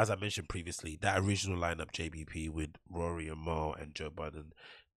 Now, as I mentioned previously, that original lineup, JBP, with Rory and Mo and Joe Budden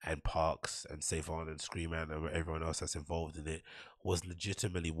and Parks and Savon and Screaman and everyone else that's involved in it, was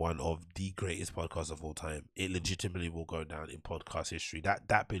legitimately one of the greatest podcasts of all time. It legitimately will go down in podcast history.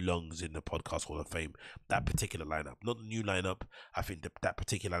 That belongs in the podcast Hall of Fame. That particular lineup, not the new lineup. I think that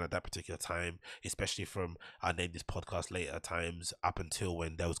particular lineup, that particular time, especially from I named this podcast later times up until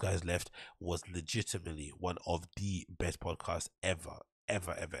when those guys left, was legitimately one of the best podcasts ever.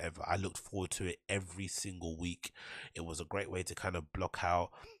 I looked forward to it every single week. It was a great way to kind of block out,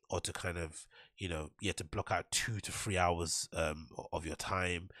 or to kind of to block out 2 to 3 hours of your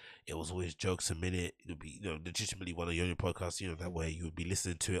time. It was always jokes a minute. It would be legitimately one of your own podcasts, that way you would be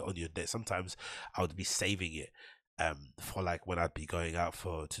listening to it on your day. Sometimes I would be saving it for like when I'd be going out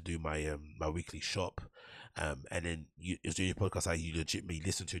to do my my weekly shop, and then it was doing your podcast that you legitimately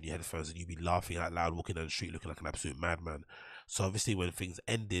listen to in your headphones, and you'd be laughing out loud walking down the street looking like an absolute madman. So obviously when things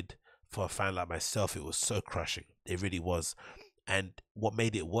ended, for a fan like myself, it was so crushing. It really was. And what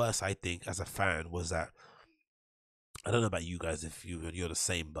made it worse, I think, as a fan, was that, I don't know about you guys if you're the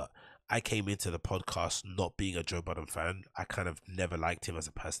same, but I came into the podcast not being a Joe Budden fan. I kind of never liked him as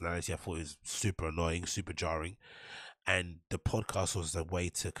a personality. I thought he was super annoying, super jarring. And the podcast was a way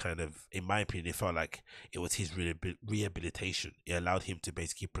to kind of, in my opinion, it felt like it was his rehabilitation. It allowed him to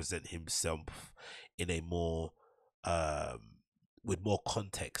basically present himself in a more with more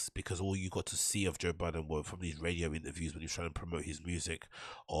context, because all you got to see of Joe Budden were from these radio interviews when he was trying to promote his music,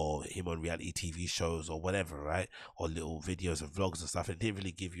 or him on reality TV shows or whatever, right? Or little videos and vlogs and stuff. It didn't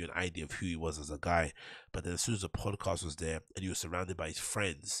really give you an idea of who he was as a guy. But then as soon as the podcast was there and he was surrounded by his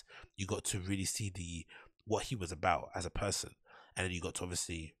friends, you got to really see what he was about as a person. And then you got to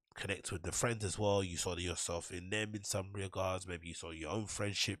obviously connect with the friends as well. You saw yourself in them in some regards. Maybe you saw your own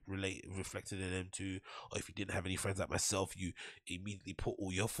friendship reflected in them too. Or if you didn't have any friends like myself, you immediately put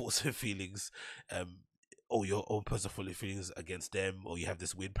all your thoughts and feelings, or your own personal feelings against them, or you have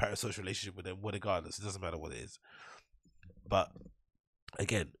this weird parasocial relationship with them. Well, regardless, it doesn't matter what it is. But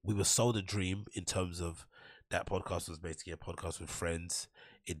again, we were sold a dream in terms of that podcast was basically a podcast with friends.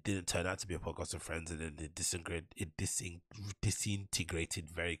 it didn't turn out to be a podcast of friends, and then it disintegrated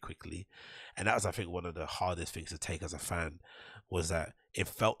very quickly. And that was, I think, one of the hardest things to take as a fan, was that it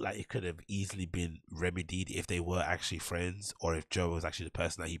felt like it could have easily been remedied if they were actually friends, or if Joe was actually the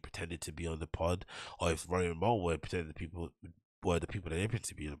person that he pretended to be on the pod, or if Rory and Mo were pretending the people that they pretended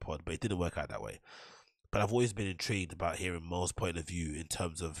to be on the pod. But it didn't work out that way. But I've always been intrigued about hearing Mo's point of view in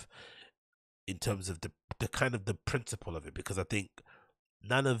terms of the kind of the principle of it, because I think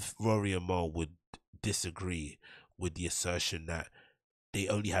none of Rory and Mo would disagree with the assertion that they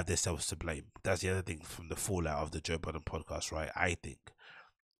only have themselves to blame. That's the other thing from the fallout of the Joe Budden podcast, right? I think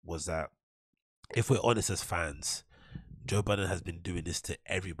was that, if we're honest as fans, Joe Budden has been doing this to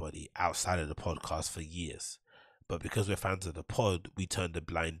everybody outside of the podcast for years. But because we're fans of the pod, we turned a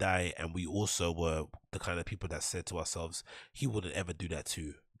blind eye, and we also were the kind of people that said to ourselves, he wouldn't ever do that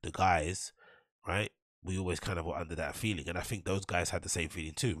to the guys, right? We always kind of were under that feeling. And I think those guys had the same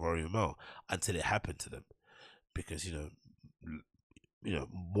feeling too, Rory and Mo, until it happened to them. Because, you know,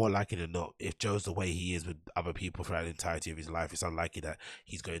 more likely than not, if Joe's the way he is with other people throughout the entirety of his life, it's unlikely that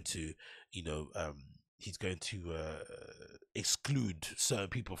he's going to, exclude certain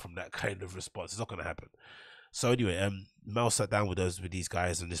people from that kind of response. It's not going to happen. So anyway, Mel sat down with these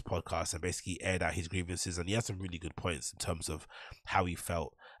guys on this podcast and basically aired out his grievances, and he had some really good points in terms of how he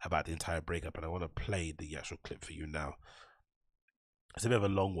felt about the entire breakup, and I want to play the actual clip for you now. It's a bit of a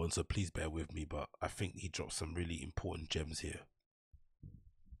long one, so please bear with me, but I think he dropped some really important gems here.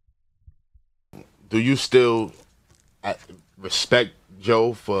 Do you still respect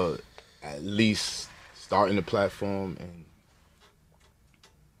Joe for at least starting the platform? And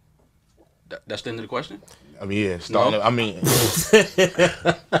that's the end of the question? I mean, yeah, starting. No. I mean,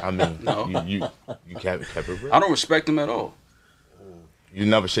 no. You kept it real. I don't respect him at all. You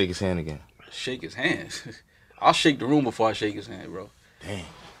never shake his hand again. Shake his hand? I'll shake the room before I shake his hand, bro. Damn.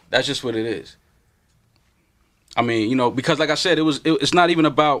 That's just what it is. I mean, you know, because like I said, it's not even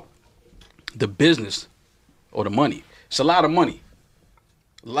about the business or the money. It's a lot of money.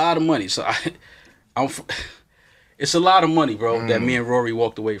 A lot of money. So it's a lot of money, bro, that me and Rory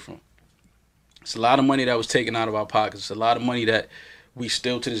walked away from. It's a lot of money that was taken out of our pockets. It's a lot of money that we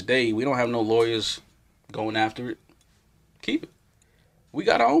still, to this day, we don't have no lawyers going after it. Keep it. We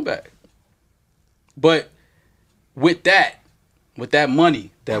got our own back. But with that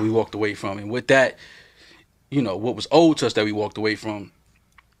money that we walked away from, and with that, you know, what was owed to us that we walked away from,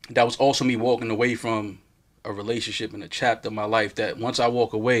 that was also me walking away from a relationship and a chapter of my life that once I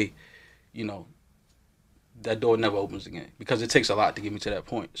walk away, you know, that door never opens again, because it takes a lot to get me to that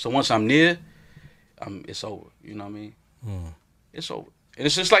point. So once I'm near, it's over. You know what I mean? It's over. And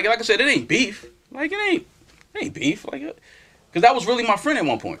it's just like I said, it ain't beef. Like it ain't beef. Like, because that was really my friend at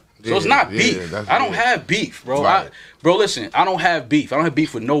one point. So it's not beef. I don't have beef, bro. Right. Bro, listen, I don't have beef. I don't have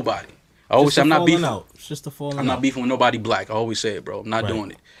beef with nobody. I always say I'm not beefing. It's just a falling out. I'm not beefing with nobody black. I always say it, bro. I'm not doing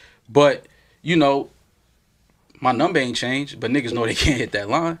it. But, you know, my number ain't changed, but niggas know they can't hit that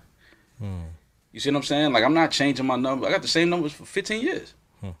line. You see what I'm saying? Like, I'm not changing my number. I got the same numbers for 15 years.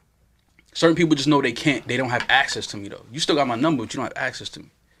 Certain people just know they don't have access to me, though. You still got my number, but you don't have access to me.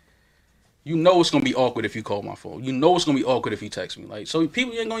 You know it's going to be awkward if you call my phone. You know it's going to be awkward if you text me. Like, so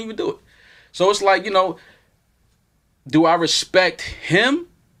people ain't going to even do it. So it's like, you know, do I respect him?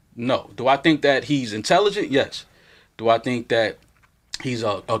 No. Do I think that he's intelligent? Yes. Do I think that he's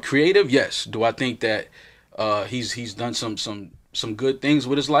a creative? Yes. Do I think that he's done some good things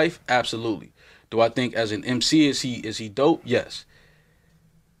with his life? Absolutely. Do I think as an MC is he dope? Yes.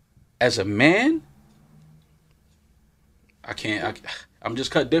 As a man, I'm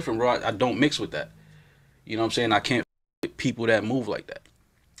just cut different, bro. I don't mix with that. You know what I'm saying? I can't with people that move like that.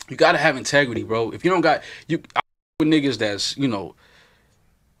 You gotta have integrity, bro. If you don't got I with niggas that's, you know,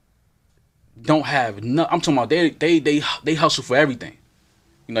 don't have no. I'm talking about they hustle for everything.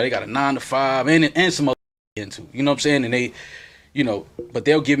 You know, they got a 9 to 5 and some other into. You know what I'm saying? And they, you know, but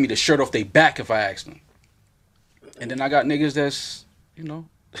they'll give me the shirt off their back if I ask them. And then I got niggas that's, you know,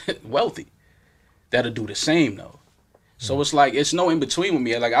 wealthy, that'll do the same though. So it's like, it's no in between with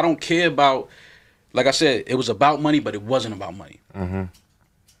me. Like, I don't care about, like I said, it was about money, but it wasn't about money. You know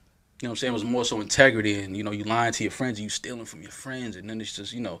what I'm saying? It was more so integrity, and, you know, you lying to your friends, and you stealing from your friends, and then it's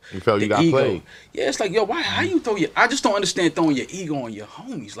just, you know, you felt you got ego. played. Yeah, it's like, yo, how you throw I just don't understand throwing your ego on your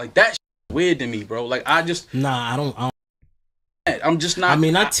homies. Like, that's weird to me, bro. Like, I just. Nah, I don't. I'm just not. I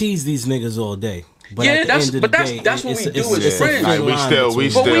mean, I tease these niggas all day. But yeah, that's what we do as friends. Like, we still,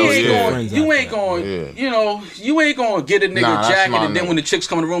 you ain't going, you know, you ain't going to get a nigga jacket, and then when the chicks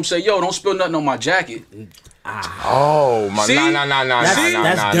come in the room say, yo, don't spill nothing on my jacket. Oh my! See?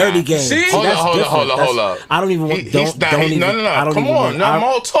 That's dirty game. See? Hold up. I don't even want. No. Come on, I'm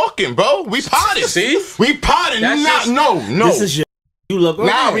all talking, bro. We potting. See? We potting. No. This is your. You look.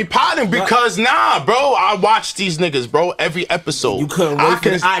 Nah, we potting because bro. I watch these niggas, bro. Every episode. You couldn't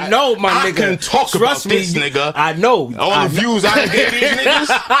wait. I know, my nigga. I can talk Trust about me, this nigga. I know. All the views I get these niggas.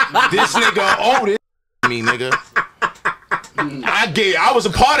 This nigga owe this me, nigga. I was a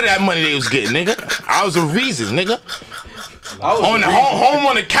part of that money they was getting, nigga. I was a reason, nigga. On the home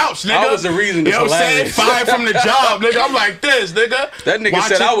on the couch, nigga. I was the reason. You know what I'm saying? Fired from the job, nigga. I'm like this, nigga. That nigga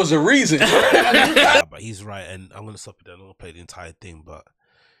said I was a reason. But he's right, and I'm gonna stop it there. I'm not gonna play the entire thing, but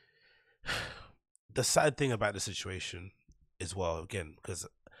the sad thing about the situation as well, again, because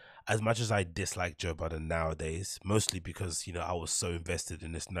as much as I dislike Joe Budden nowadays, mostly because, you know, I was so invested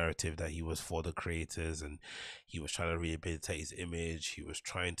in this narrative that he was for the creators and he was trying to rehabilitate his image. He was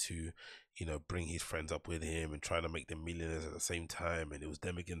trying to, you know, bring his friends up with him and trying to make them millionaires at the same time. And it was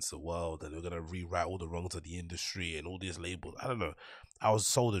them against the world, and they were going to rewrite all the wrongs of the industry and all these labels. I don't know. I was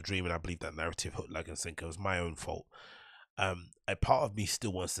sold a dream, and I believe that narrative hooked like and sinker. It was my own fault. A part of me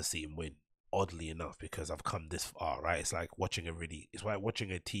still wants to see him win, oddly enough, because I've come this far, right? It's like watching it's like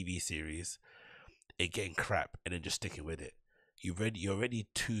watching a TV series, it getting crap, and then just sticking with it. You're already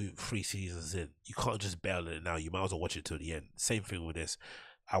 2-3 seasons in. You can't just bail on it now. You might as well watch it till the end. Same thing with this.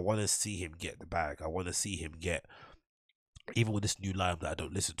 I want to see him get the bag. I want to see him get, even with this new lineup that I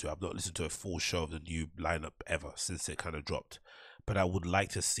don't listen to. I've not listened to a full show of the new lineup ever since it kind of dropped. But I would like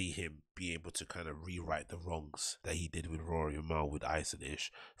to see him be able to kind of rewrite the wrongs that he did with Rory and Mal, with Ice and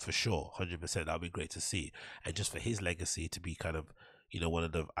Ish, for sure, 100%. That would be great to see, and just for his legacy to be kind of, you know, one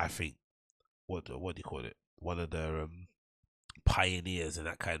of the, I think, what do you call it? One of the pioneers in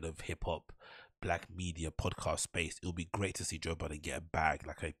that kind of hip hop, black media podcast space. It would be great to see Joe Budden get a bag,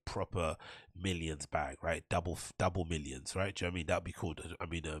 like a proper millions bag, right? Double millions, right? Do you know what I mean? That'd be cool. I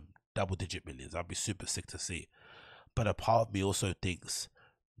mean, double digit millions. I'd be super sick to see. But a part of me also thinks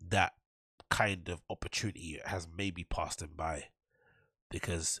that kind of opportunity has maybe passed him by,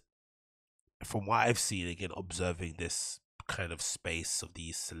 because from what I've seen, again, observing this kind of space of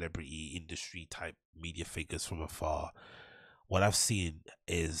these celebrity industry type media figures from afar, what I've seen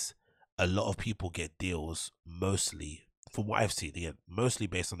is a lot of people get deals, mostly, from what I've seen, again, mostly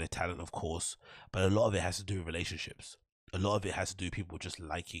based on their talent, of course, but a lot of it has to do with relationships. A lot of it has to do with people just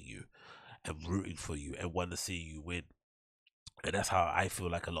liking you and rooting for you and want to see you win. And that's how I feel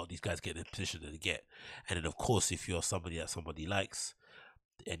like a lot of these guys get in the position that they get. And then, of course, if you're somebody that somebody likes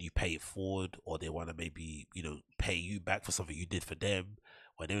and you pay it forward, or they want to maybe, you know, pay you back for something you did for them,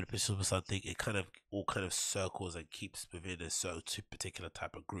 when they're in a position for something, it kind of all kind of circles and keeps within a certain particular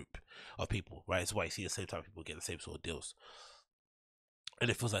type of group of people, right? It's why you see the same type of people get the same sort of deals.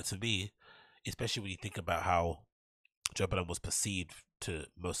 And it feels like, to me, especially when you think about how Joe Budden was perceived to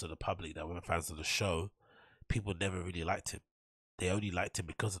most of the public that were fans of the show, people never really liked him. They only liked him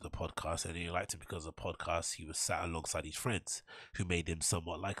because of the podcast, and they liked him because of the podcast he was sat alongside his friends who made him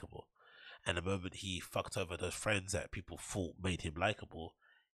somewhat likable. And the moment he fucked over those friends that people thought made him likable,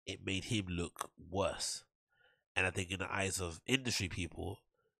 it made him look worse. And I think in the eyes of industry people,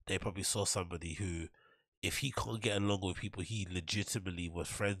 they probably saw somebody who, if he can't get along with people he legitimately was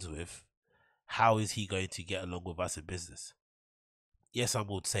friends with, how is he going to get along with us in business? Yes, some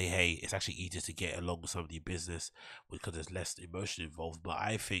would say, hey, it's actually easier to get along with somebody in business because there's less emotion involved. But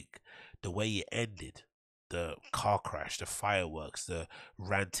I think the way it ended, the car crash, the fireworks, the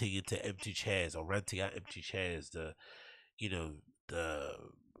ranting into empty chairs or ranting out empty chairs, the, you know,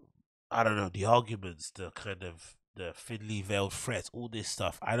 I don't know, the arguments, the kind of the thinly veiled threats, all this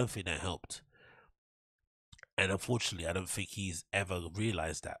stuff, I don't think that helped. And unfortunately, I don't think he's ever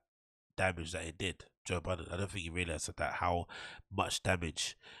realized that damage that it did. Joe Budden, I don't think he realized that how much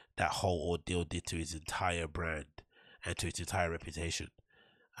damage that whole ordeal did to his entire brand and to his entire reputation.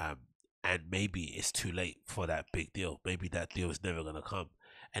 And maybe it's too late for that big deal. Maybe that deal is never going to come.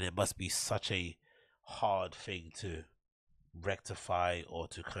 And it must be such a hard thing to rectify or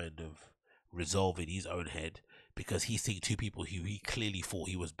to kind of resolve in his own head, because he's seeing two people who he clearly thought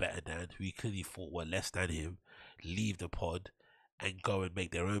he was better than, who he clearly thought were less than him, leave the pod and go and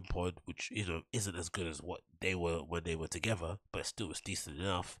make their own pod, which, you know, isn't as good as what they were when they were together, but still was decent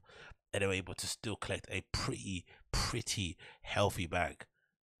enough. And they were able to still collect a pretty healthy bag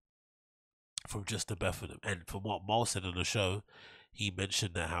from just the both of them. And from what Mal said on the show, he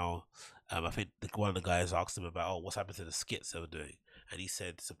mentioned that how I think one of the guys asked him about, oh, what's happened to the skits they were doing, and he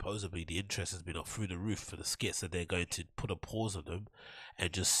said supposedly the interest has been up through the roof for the skits, and they're going to put a pause on them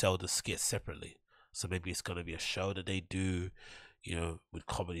and just sell the skits separately. So maybe it's going to be a show that they do, you know, with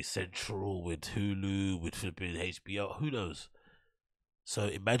Comedy Central, with Hulu, with flipping HBO, who knows? So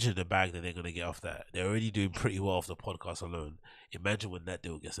imagine the bag that they're going to get off that. They're already doing pretty well off the podcast alone. Imagine when that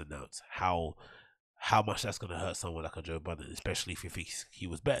deal gets announced, how much that's going to hurt someone like a Joe Budden, especially if you think he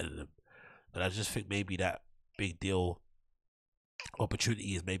was better than them. But I just think maybe that big deal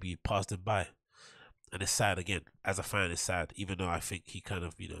opportunity is maybe passed him by. And it's sad again. As a fan, it's sad. Even though I think he kind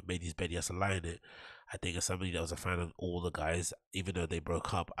of, you know, made his bed, he has to lie in it. I think as somebody that was a fan of all the guys, even though they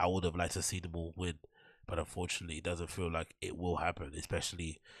broke up, I would have liked to see them all win. But unfortunately, it doesn't feel like it will happen,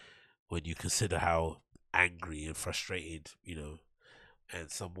 especially when you consider how angry and frustrated, you know, and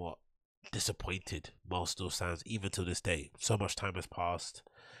somewhat disappointed Miles still sounds, even to this day. So much time has passed,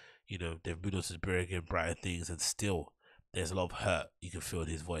 you know, they've moved on to bigger and brighter things, and still there's a lot of hurt you can feel in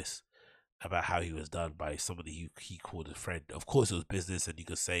his voice about how he was done by somebody he called a friend. Of course, it was business, and you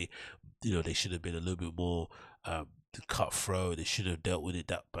could say, you know, they should have been a little bit more cutthroat. They should have dealt with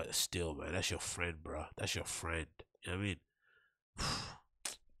it. But still, man, that's your friend, bro. That's your friend. You know what I mean?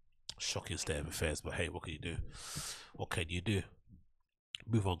 Shocking state of affairs. But hey, what can you do? What can you do?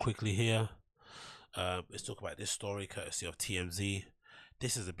 Move on quickly here. Let's talk about this story, courtesy of TMZ.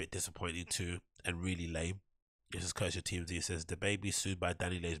 This is a bit disappointing too, and really lame. This is courtesy of TMZ. It says DaBaby sued by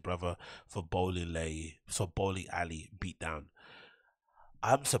DaniLeigh's brother for bowling alley beatdown.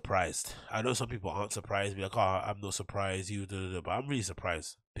 I'm surprised. I know some people aren't surprised. Be like, oh, I'm not surprised. But I'm really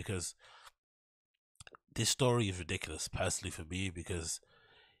surprised because this story is ridiculous, personally for me. Because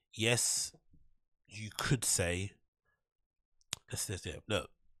yes, you could say, look,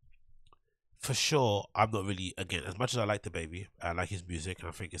 for sure, I'm not really, again, as much as I like DaBaby, I like his music, and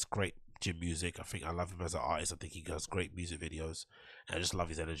I think it's great gym music. I think I love him as an artist. I think he does great music videos, and I just love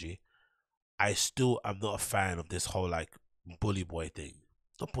his energy. I still am not a fan of this whole like bully boy thing.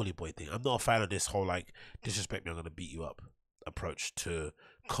 Not bully boy thing. I'm not a fan of this whole like disrespect me, I'm gonna beat you up approach to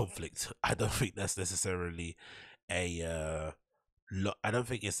conflict. I don't think that's necessarily a I don't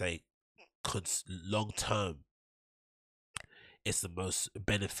think it's a long term. It's the most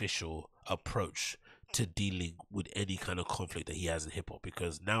beneficial approach to dealing with any kind of conflict that he has in hip hop,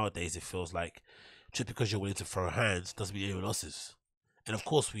 because nowadays it feels like just because you're willing to throw hands doesn't mean anyone else is. And of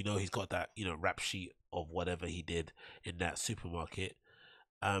course we know he's got that, you know, rap sheet of whatever he did in that supermarket.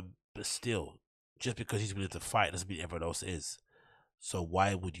 But still, just because he's willing to fight doesn't mean everyone else is. So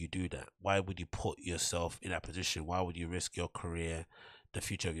why would you do that? Why would you put yourself in that position? Why would you risk your career, the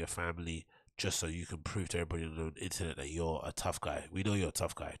future of your family, just so you can prove to everybody on the internet that you're a tough guy? We know you're a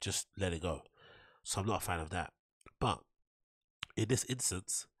tough guy. Just let it go. So I'm not a fan of that. But in this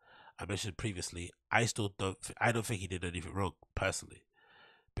instance, I mentioned previously, I don't think he did anything wrong personally,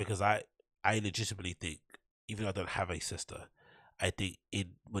 because I legitimately think, even though I don't have a sister, I think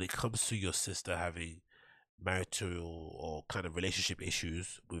when it comes to your sister having marital or kind of relationship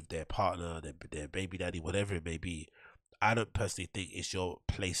issues with their partner, their baby daddy, whatever it may be, I don't personally think it's your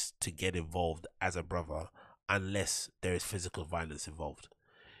place to get involved as a brother unless there is physical violence involved.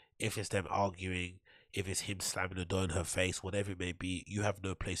 If it's them arguing, if it's him slamming the door in her face, whatever it may be, you have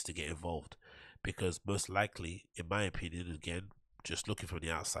no place to get involved, because most likely, in my opinion, again, just looking from the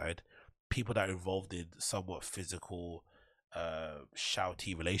outside, people that are involved in somewhat physical,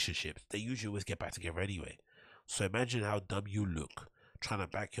 shouty relationships, they usually always get back together anyway. So imagine how dumb you look trying to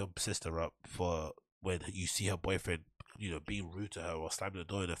back your sister up for when you see her boyfriend, you know, being rude to her or slamming the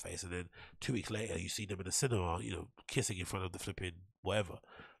door in her face, and then 2 weeks later you see them in the cinema, you know, kissing in front of the flipping whatever.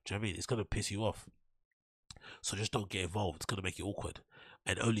 Do you know what I mean? It's gonna piss you off. So just don't get involved. It's gonna make it awkward,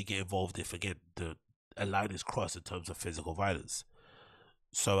 and only get involved if, again, a line is crossed in terms of physical violence.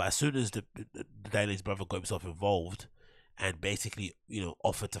 So as soon as the DaNiLeigh's brother got himself involved and basically, you know,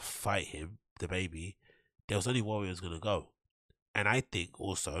 offered to fight him, DaBaby, there was only one way it was gonna go. And I think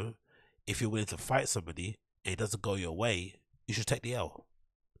also, if you're willing to fight somebody and it doesn't go your way, you should take the L.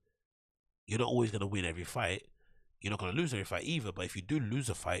 You're not always gonna win every fight. You're not going to lose every fight either, but if you do lose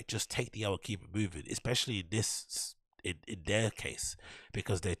a fight, just take the L and keep it moving, especially in this, in their case,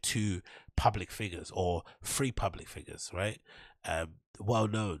 because they're two public figures, or three public figures, right? Well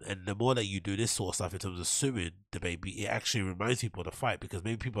known. And the more that you do this sort of stuff in terms of suing DaBaby, it actually reminds people of the fight, because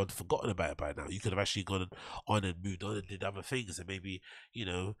maybe people have forgotten about it by now. You could have actually gone on and moved on and did other things, and maybe, you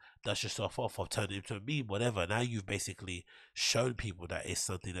know, dust yourself off or turned it into a meme, whatever. Now you've basically shown people that it's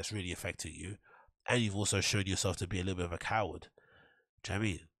something that's really affecting you. And you've also shown yourself to be a little bit of a coward. Do you know what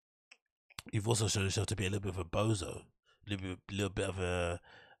I mean? You've also shown yourself to be a little bit of a bozo. A little bit of a,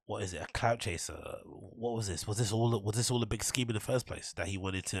 what is it, a clout chaser. What was this? Was this all a big scheme in the first place? That he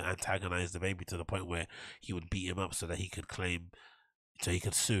wanted to antagonize DaBaby to the point where he would beat him up so that he could claim, so he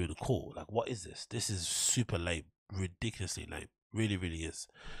could sue in the court? Like, what is this? This is super lame. Ridiculously lame. Really, really is.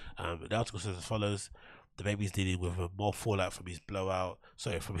 The article says as follows: DaBaby's dealing with more fallout from his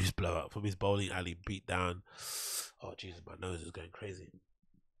from his bowling alley beatdown. Oh Jesus, my nose is going crazy.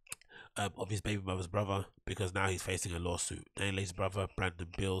 Of his baby mother's brother, because now he's facing a lawsuit. DaniLeigh's brother, Brandon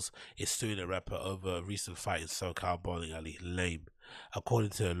Bills, is suing the rapper over a recent fight in SoCal bowling alley. Lame. According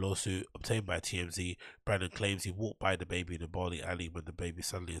to a lawsuit obtained by TMZ, Brandon claims he walked by DaBaby in the bowling alley when DaBaby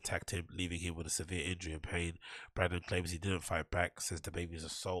suddenly attacked him, leaving him with a severe injury and pain. Brandon claims he didn't fight back, says DaBaby's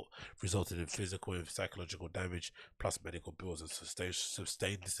assault resulted in physical and psychological damage, plus medical bills and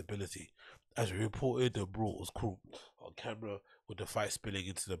sustained disability. As we reported, the brawl was caught on camera, with the fight spilling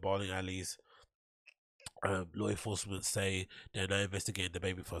into the bowling alleys. Law enforcement say they're now investigating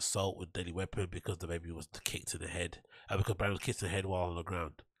DaBaby for assault with deadly weapon because DaBaby was kicked in the head. Because Brandon was kicked in the head while on the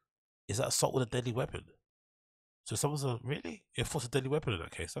ground. Is that assault with a deadly weapon? So someone's really? You forced a deadly weapon in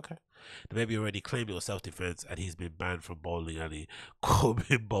that case? Okay. DaBaby already claimed it was self-defense and he's been banned from bowling alley.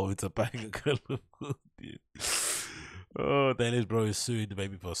 Corbin bowling to bang a girl. Oh, DaNeigh's bro is suing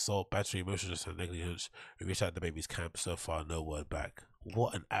DaBaby for assault, battery, emotional and negligence. We reached out to DaBaby's camp. So far, no word back.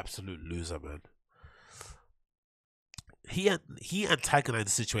 What an absolute loser, man. He antagonized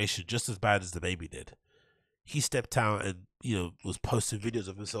the situation just as bad as DaBaby did. He stepped out and, was posting videos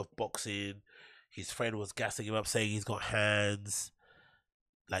of himself boxing. His friend was gassing him up, saying he's got hands.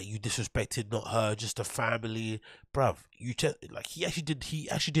 Like, you disrespected not her, just the family. Bruv, he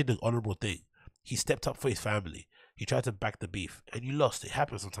actually did an honorable thing. He stepped up for his family. He tried to back the beef, and you lost. It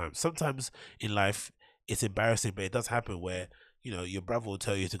happens sometimes. Sometimes in life, it's embarrassing, but it does happen where, your brother will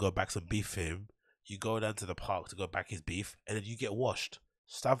tell you to go back some beef for him. You go down to the park to go back his beef, and then you get washed.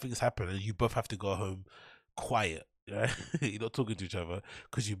 Some things happen, and you both have to go home quiet. Right? You're not talking to each other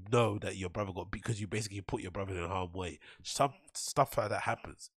because you know that your brother got beat, because you basically put your brother in harm's way. Some stuff like that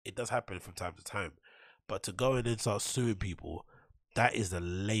happens. It does happen from time to time. But to go in and start suing people, that is the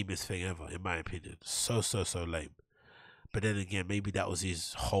lamest thing ever, in my opinion. So lame. But then again, maybe that was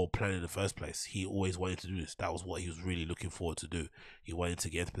his whole plan in the first place. He always wanted to do this. That was what he was really looking forward to do. He wanted to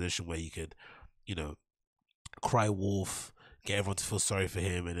get into a position where he could, cry wolf, get everyone to feel sorry for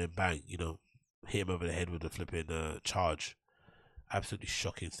him, and then bang, hit him over the head with the flipping charge. Absolutely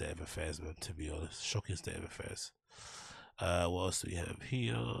shocking state of affairs, man, to be honest. Shocking state of affairs. What else do we have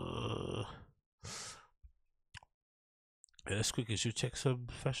here? Let's quickly should check some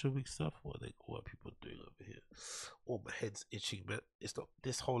Fashion Week stuff. What are people doing over here? Oh, my head's itching, man. It's not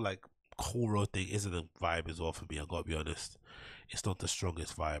this whole cool road thing isn't a vibe as well for me. I gotta be honest. It's not the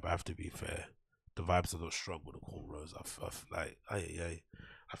strongest vibe. I have to be fair. The vibes are not strong with the cool roads. I feel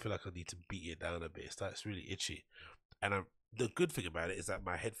like I need to beat it down a bit. It's really itchy. And the good thing about it is that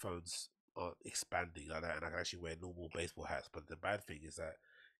my headphones are expanding like that, and I can actually wear normal baseball hats. But the bad thing is that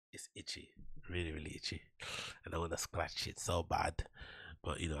it's itchy, really, really itchy, and I want to scratch it so bad.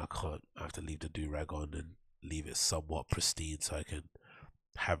 But I can't. I have to leave the do-rag on and leave it somewhat pristine so I can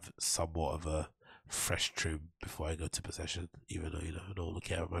have somewhat of a fresh trim before I go to possession. Even though I don't want to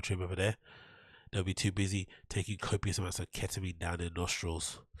care about my trim over there. They'll be too busy taking copious amounts of ketamine down their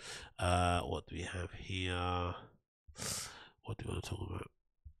nostrils. What do we have here? What do you want to talk about?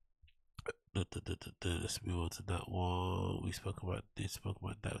 Let's move on to that one. We spoke about this, spoke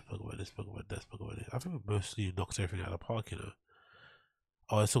about that, spoke about this, spoke about that, spoke about this. I think we mostly knocked everything out of the park,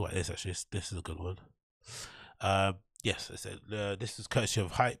 Oh, let's talk about this actually. This is a good one. Yes, I said this is courtesy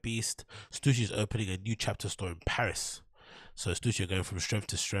of Hypebeast. Stussy is opening a new chapter store in Paris. So Stussy are going from strength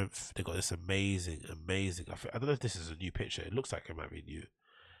to strength. They got this amazing. I don't know if this is a new picture. It looks like it might be new.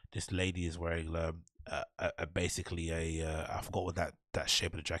 This lady is wearing basically I forgot what that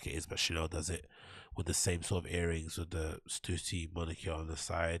shape of the jacket is, but Chanel does it with the same sort of earrings with the Stussy moniker on the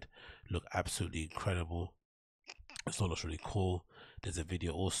side. Look absolutely incredible. It's all looks really cool. There's a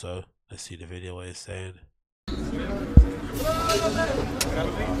video also. Let's see the video. What it's saying.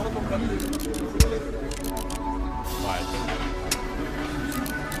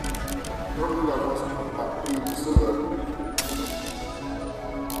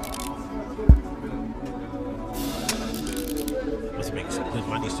 Must make some good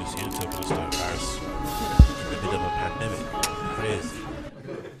money to see to open a store in Paris in the middle of a pandemic. Crazy.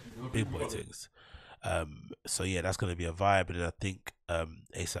 Big boy things. So yeah, that's gonna be a vibe, and I think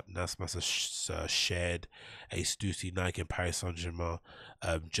ASAP Nasmas has shared a Stussy Nike and Paris Saint-Germain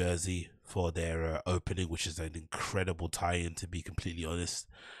jersey for their opening, which is an incredible tie-in, to be completely honest.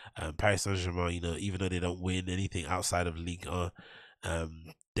 Paris Saint-Germain, even though they don't win anything outside of Ligue 1,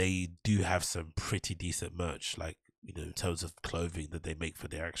 they do have some pretty decent merch. Like in terms of clothing that they make for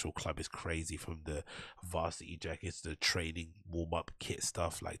their actual club is crazy. From the varsity jackets, the training warm-up kit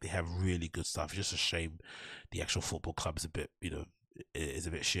stuff, like they have really good stuff. It's just a shame the actual football club's a bit, is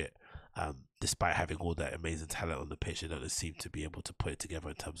a bit shit. Despite having all that amazing talent on the pitch, they don't seem to be able to put it together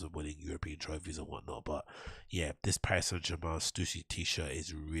in terms of winning European trophies and whatnot. But yeah, this Paris Saint-Germain Stussy t-shirt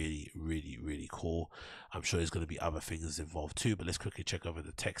is really, really, really cool. I'm sure there's going to be other things involved too, but let's quickly check over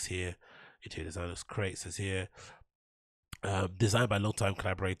the text here. Interior design looks great, says here. Designed by longtime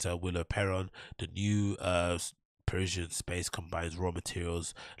collaborator Willow Perron, the new Parisian space combines raw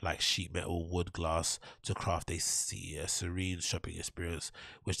materials like sheet metal, wood, glass to craft a serene shopping experience,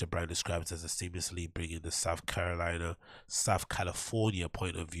 which the brand describes as a seamlessly bringing the South California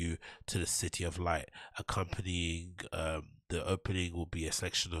point of view to the City of Light. Accompanying the opening will be a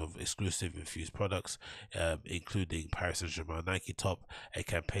selection of exclusive infused products, including Paris Saint-Germain Nike top, a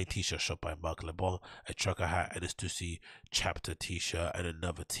campaign t-shirt shot by Marc Lebon, a trucker hat, and a Stussy chapter t-shirt, and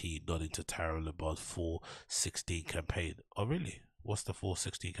another tee nodding to Tara Lebon's 416 campaign. Oh really? What's the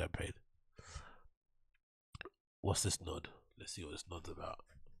 416 campaign? What's this nod? Let's see what this nod's about.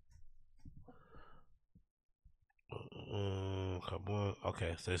 Come on.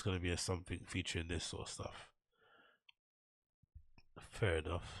 Okay, so it's going to be something featuring this sort of stuff. Fair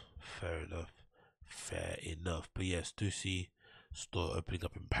enough. But yes, Stussy store opening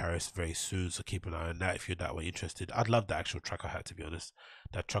up in Paris very soon, so keep an eye on that if you're that way interested. I'd love the actual trucker hat, to be honest.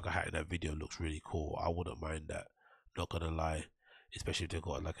 That trucker hat in that video looks really cool. I wouldn't mind that, not gonna lie, especially if they've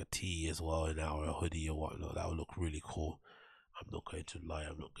got like a tee as well in or a hoodie or whatnot. That would look really cool. I'm not going to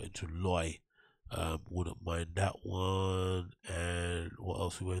lie. Wouldn't mind that one. And what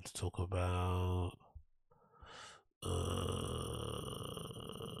else we went to talk about?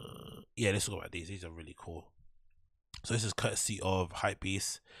 Yeah, let's talk about these. These are really cool. So this is courtesy of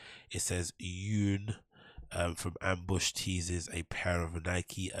Hypebeast. It says Yoon from Ambush teases a pair of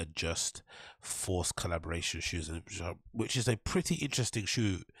Nike Adjust Force collaboration shoes, which is a pretty interesting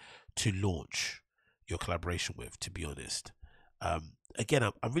shoe to launch your collaboration with, to be honest. Again,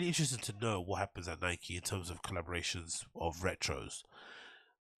 I'm really interested to know what happens at Nike in terms of collaborations of retros.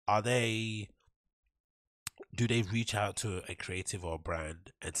 Do they reach out to a creative or a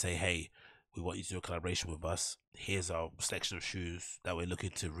brand and say, hey, we want you to do a collaboration with us. Here's our selection of shoes that we're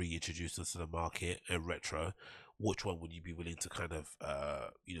looking to reintroduce into the market and retro. Which one would you be willing to kind of,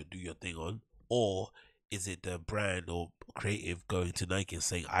 do your thing on? Or is it the brand or creative going to Nike and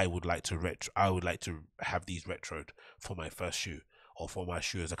saying, I would like to have these retroed for my first shoe or for my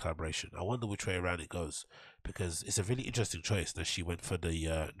shoe as a collaboration? I wonder which way around it goes, because it's a really interesting choice that she went for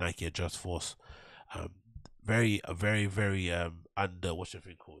the Nike Adjust Force. Very underrated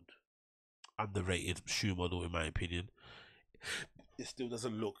shoe model, in my opinion. It still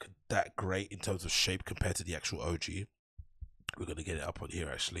doesn't look that great in terms of shape compared to the actual OG. We're gonna get it up on here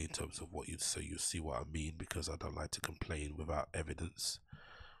actually in terms of what so you see what I mean, because I don't like to complain without evidence.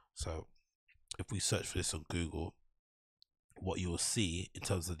 So if we search for this on Google, what you will see in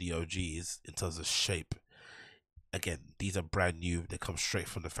terms of the OGs, in terms of shape, again, these are brand new. They come straight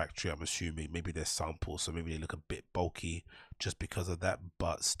from the factory, I'm assuming. Maybe they're samples, so maybe they look a bit bulky just because of that.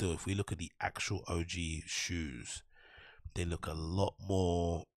 But still, if we look at the actual OG shoes, they look a lot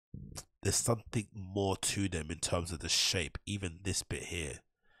more. There's something more to them in terms of the shape. Even this bit here,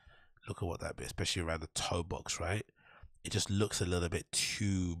 look at what that bit, especially around the toe box, right? It just looks a little bit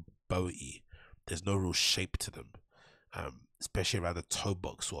too boaty. There's no real shape to them, especially around the toe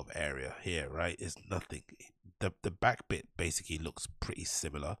box sort of area here, right? There's nothing. The back bit basically looks pretty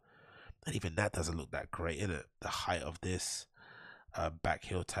similar, and even that doesn't look that great, innit? The height of this back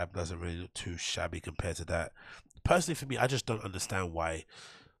heel tab doesn't really look too shabby compared to that. Personally, for me, I just don't understand why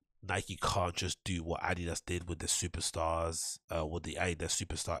Nike can't just do what Adidas did with the superstars, with the Adidas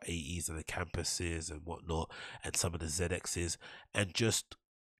Superstar AEs and the campuses and whatnot, and some of the ZXs, and just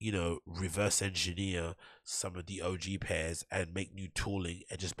reverse engineer some of the OG pairs and make new tooling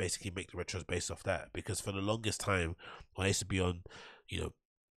and just basically make the retros based off that. Because for the longest time, when I used to be on,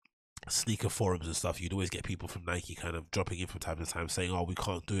 sneaker forums and stuff, you'd always get people from Nike kind of dropping in from time to time saying, oh, we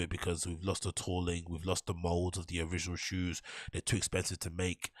can't do it because we've lost the tooling, we've lost the molds of the original shoes, they're too expensive to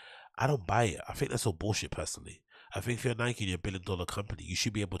make. I don't buy it. I think that's all bullshit, personally. I think if you're Nike and you're $1 billion company, you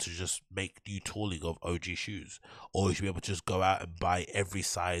should be able to just make new tooling of OG shoes, or you should be able to just go out and buy every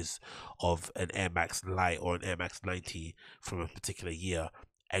size of an Air Max Light or an Air Max 90 from a particular year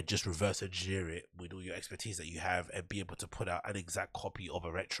and just reverse engineer it with all your expertise that you have and be able to put out an exact copy of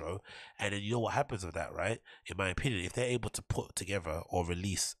a retro. And then you know what happens with that, right? In my opinion, if they're able to put together or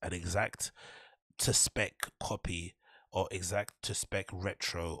release an exact to spec copy or exact to spec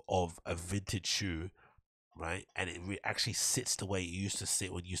retro of a vintage shoe, right? And it actually sits the way it used to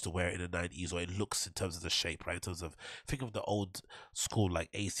sit when you used to wear it in the 90s, or it looks in terms of the shape, right? In terms of, think of the old school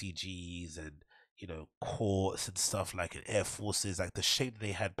like ACGs and, you know, courts and stuff, like in Air Forces, like the shape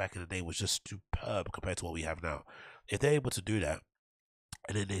they had back in the day was just superb compared to what we have now. If they're able to do that,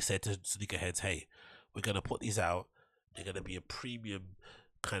 and then they said to sneakerheads, hey, we're going to put these out, they're going to be a premium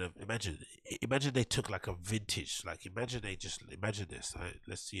kind of, imagine they took like a vintage, like imagine this, right?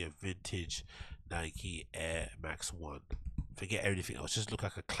 Let's see a vintage Nike Air Max 1. Forget everything else, just look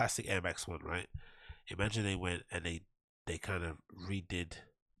like a classic Air Max 1, right? Imagine they went and they kind of redid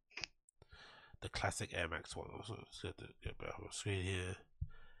the classic Air Max 1. Also, let's get the screen here.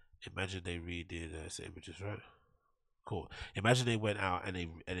 Imagine they redid images, right? Cool. Imagine they went out and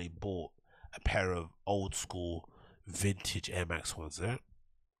they bought a pair of old school vintage Air Max 1s, right?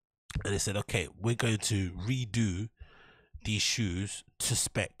 And they said, okay, we're going to redo these shoes to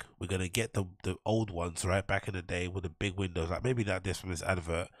spec. We're going to get the old ones, right, back in the day with the big windows, like maybe like this from this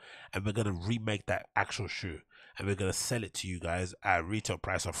advert, and we're going to remake that actual shoe, and we're going to sell it to you guys at a retail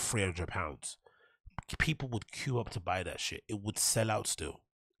price of £300. People would queue up to buy that shit. It would sell out still.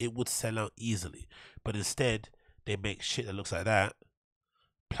 It would sell out easily. But instead, they make shit that looks like that,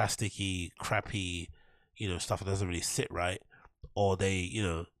 plasticky, crappy, you know, stuff that doesn't really sit right, or they, you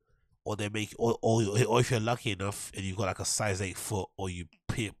know, or they make, or if you're lucky enough and you've got like a size 8 foot, or you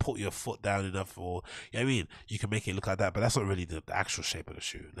put your foot down enough, or, you know what I mean, you can make it look like that, but that's not really the actual shape of the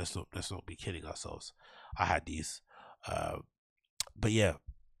shoe. Let's not be kidding ourselves. I had these, but yeah,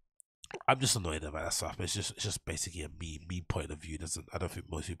 I'm just annoyed about that stuff. It's just basically a me point of view. I don't think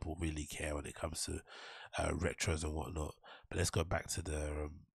most people really care when it comes to retros and whatnot. But let's go back to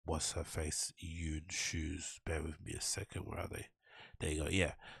the what's her face Yoon shoes. Bear with me a second. Where are they? There you go.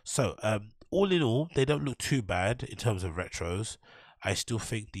 Yeah. So all in all, they don't look too bad in terms of retros. I still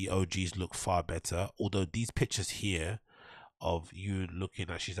think the OGs look far better. Although these pictures here of Yoon looking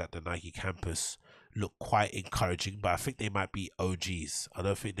like she's at the Nike campus look quite encouraging, but I think they might be OGs. I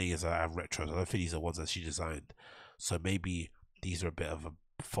don't think these are retros. I don't think these are ones that she designed. So maybe these are a bit of a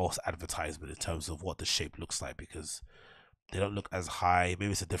false advertisement in terms of what the shape looks like, because they don't look as high.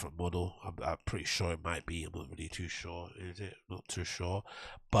 Maybe it's a different model. I'm pretty sure it might be. I'm not really too sure. Is it? Not too sure.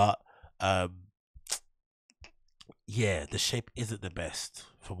 But yeah, the shape isn't the best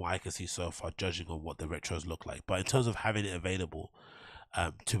from what I can see so far, judging on what the retros look like. But in terms of having it available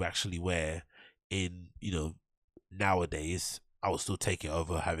to actually wear in, you know, nowadays, I would still take it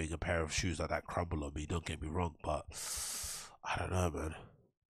over having a pair of shoes like that crumble on me. Don't get me wrong, but I don't know, man.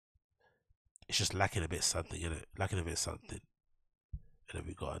 It's just lacking a bit something, innit? Lacking a bit something. And then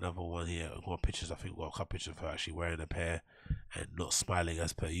we got another one here. We've got pictures. I think we've got a couple pictures of her actually wearing a pair and not smiling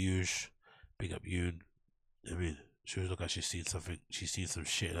as per usual. Big up Yoon. I mean, she was look like she's seen something. She's seen some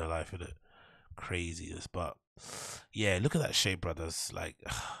shit in her life, innit? Craziness. But yeah, look at that shape, brothers. Like,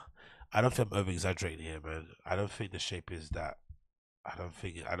 I don't think I'm over exaggerating here, man. I don't think the shape is that. I don't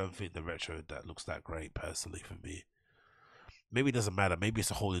think the retro that looks that great personally for me. Maybe it doesn't matter. Maybe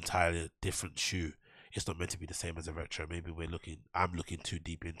it's a whole entirely different shoe. It's not meant to be the same as a retro. Maybe I'm looking too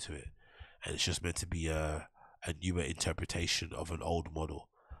deep into it, and it's just meant to be a newer interpretation of an old model.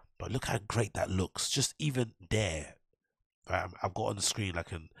 But look how great that looks. Just even there, right? I've got on the screen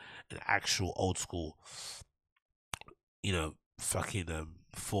like an actual old school, you know, fucking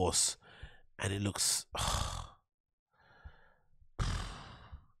Force, and it looks.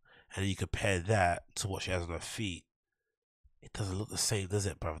 And you compare that to what she has on her feet. It doesn't look the same, does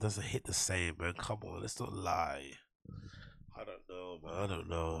it, bro? It doesn't hit the same, man. Come on, let's not lie. I don't know, man. I don't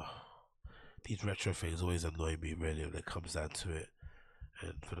know. These retro things always annoy me, really, when it comes down to it.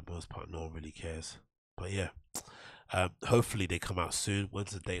 And for the most part, no one really cares. But yeah, hopefully they come out soon.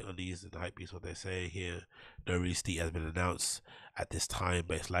 When's the date on these? And the hype is what they're saying here. No release date has been announced at this time,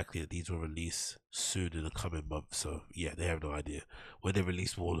 but it's likely that these will release soon in the coming month. So yeah, they have no idea when they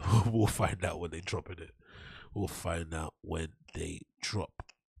release. We'll find out when they drop in it. We'll find out when they drop.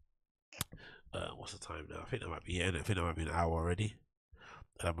 What's the time now? I think that might be I think that might be an hour already,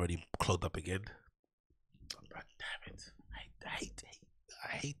 and I'm already clogged up again. God damn it!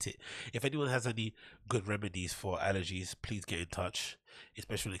 I hate it. If anyone has any good remedies for allergies, please get in touch.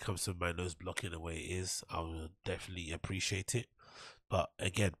 Especially when it comes to my nose blocking the way it is, I will definitely appreciate it. But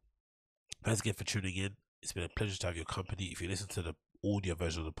again, thanks again for tuning in. It's been a pleasure to have your company. If you listen to the audio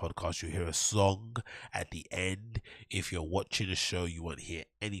version of the podcast, you'll hear a song at the end. If you're watching the show, you won't hear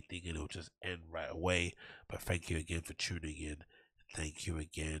anything and it'll just end right away. But thank you again for tuning in. Thank you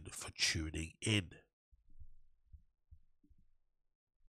again for tuning in.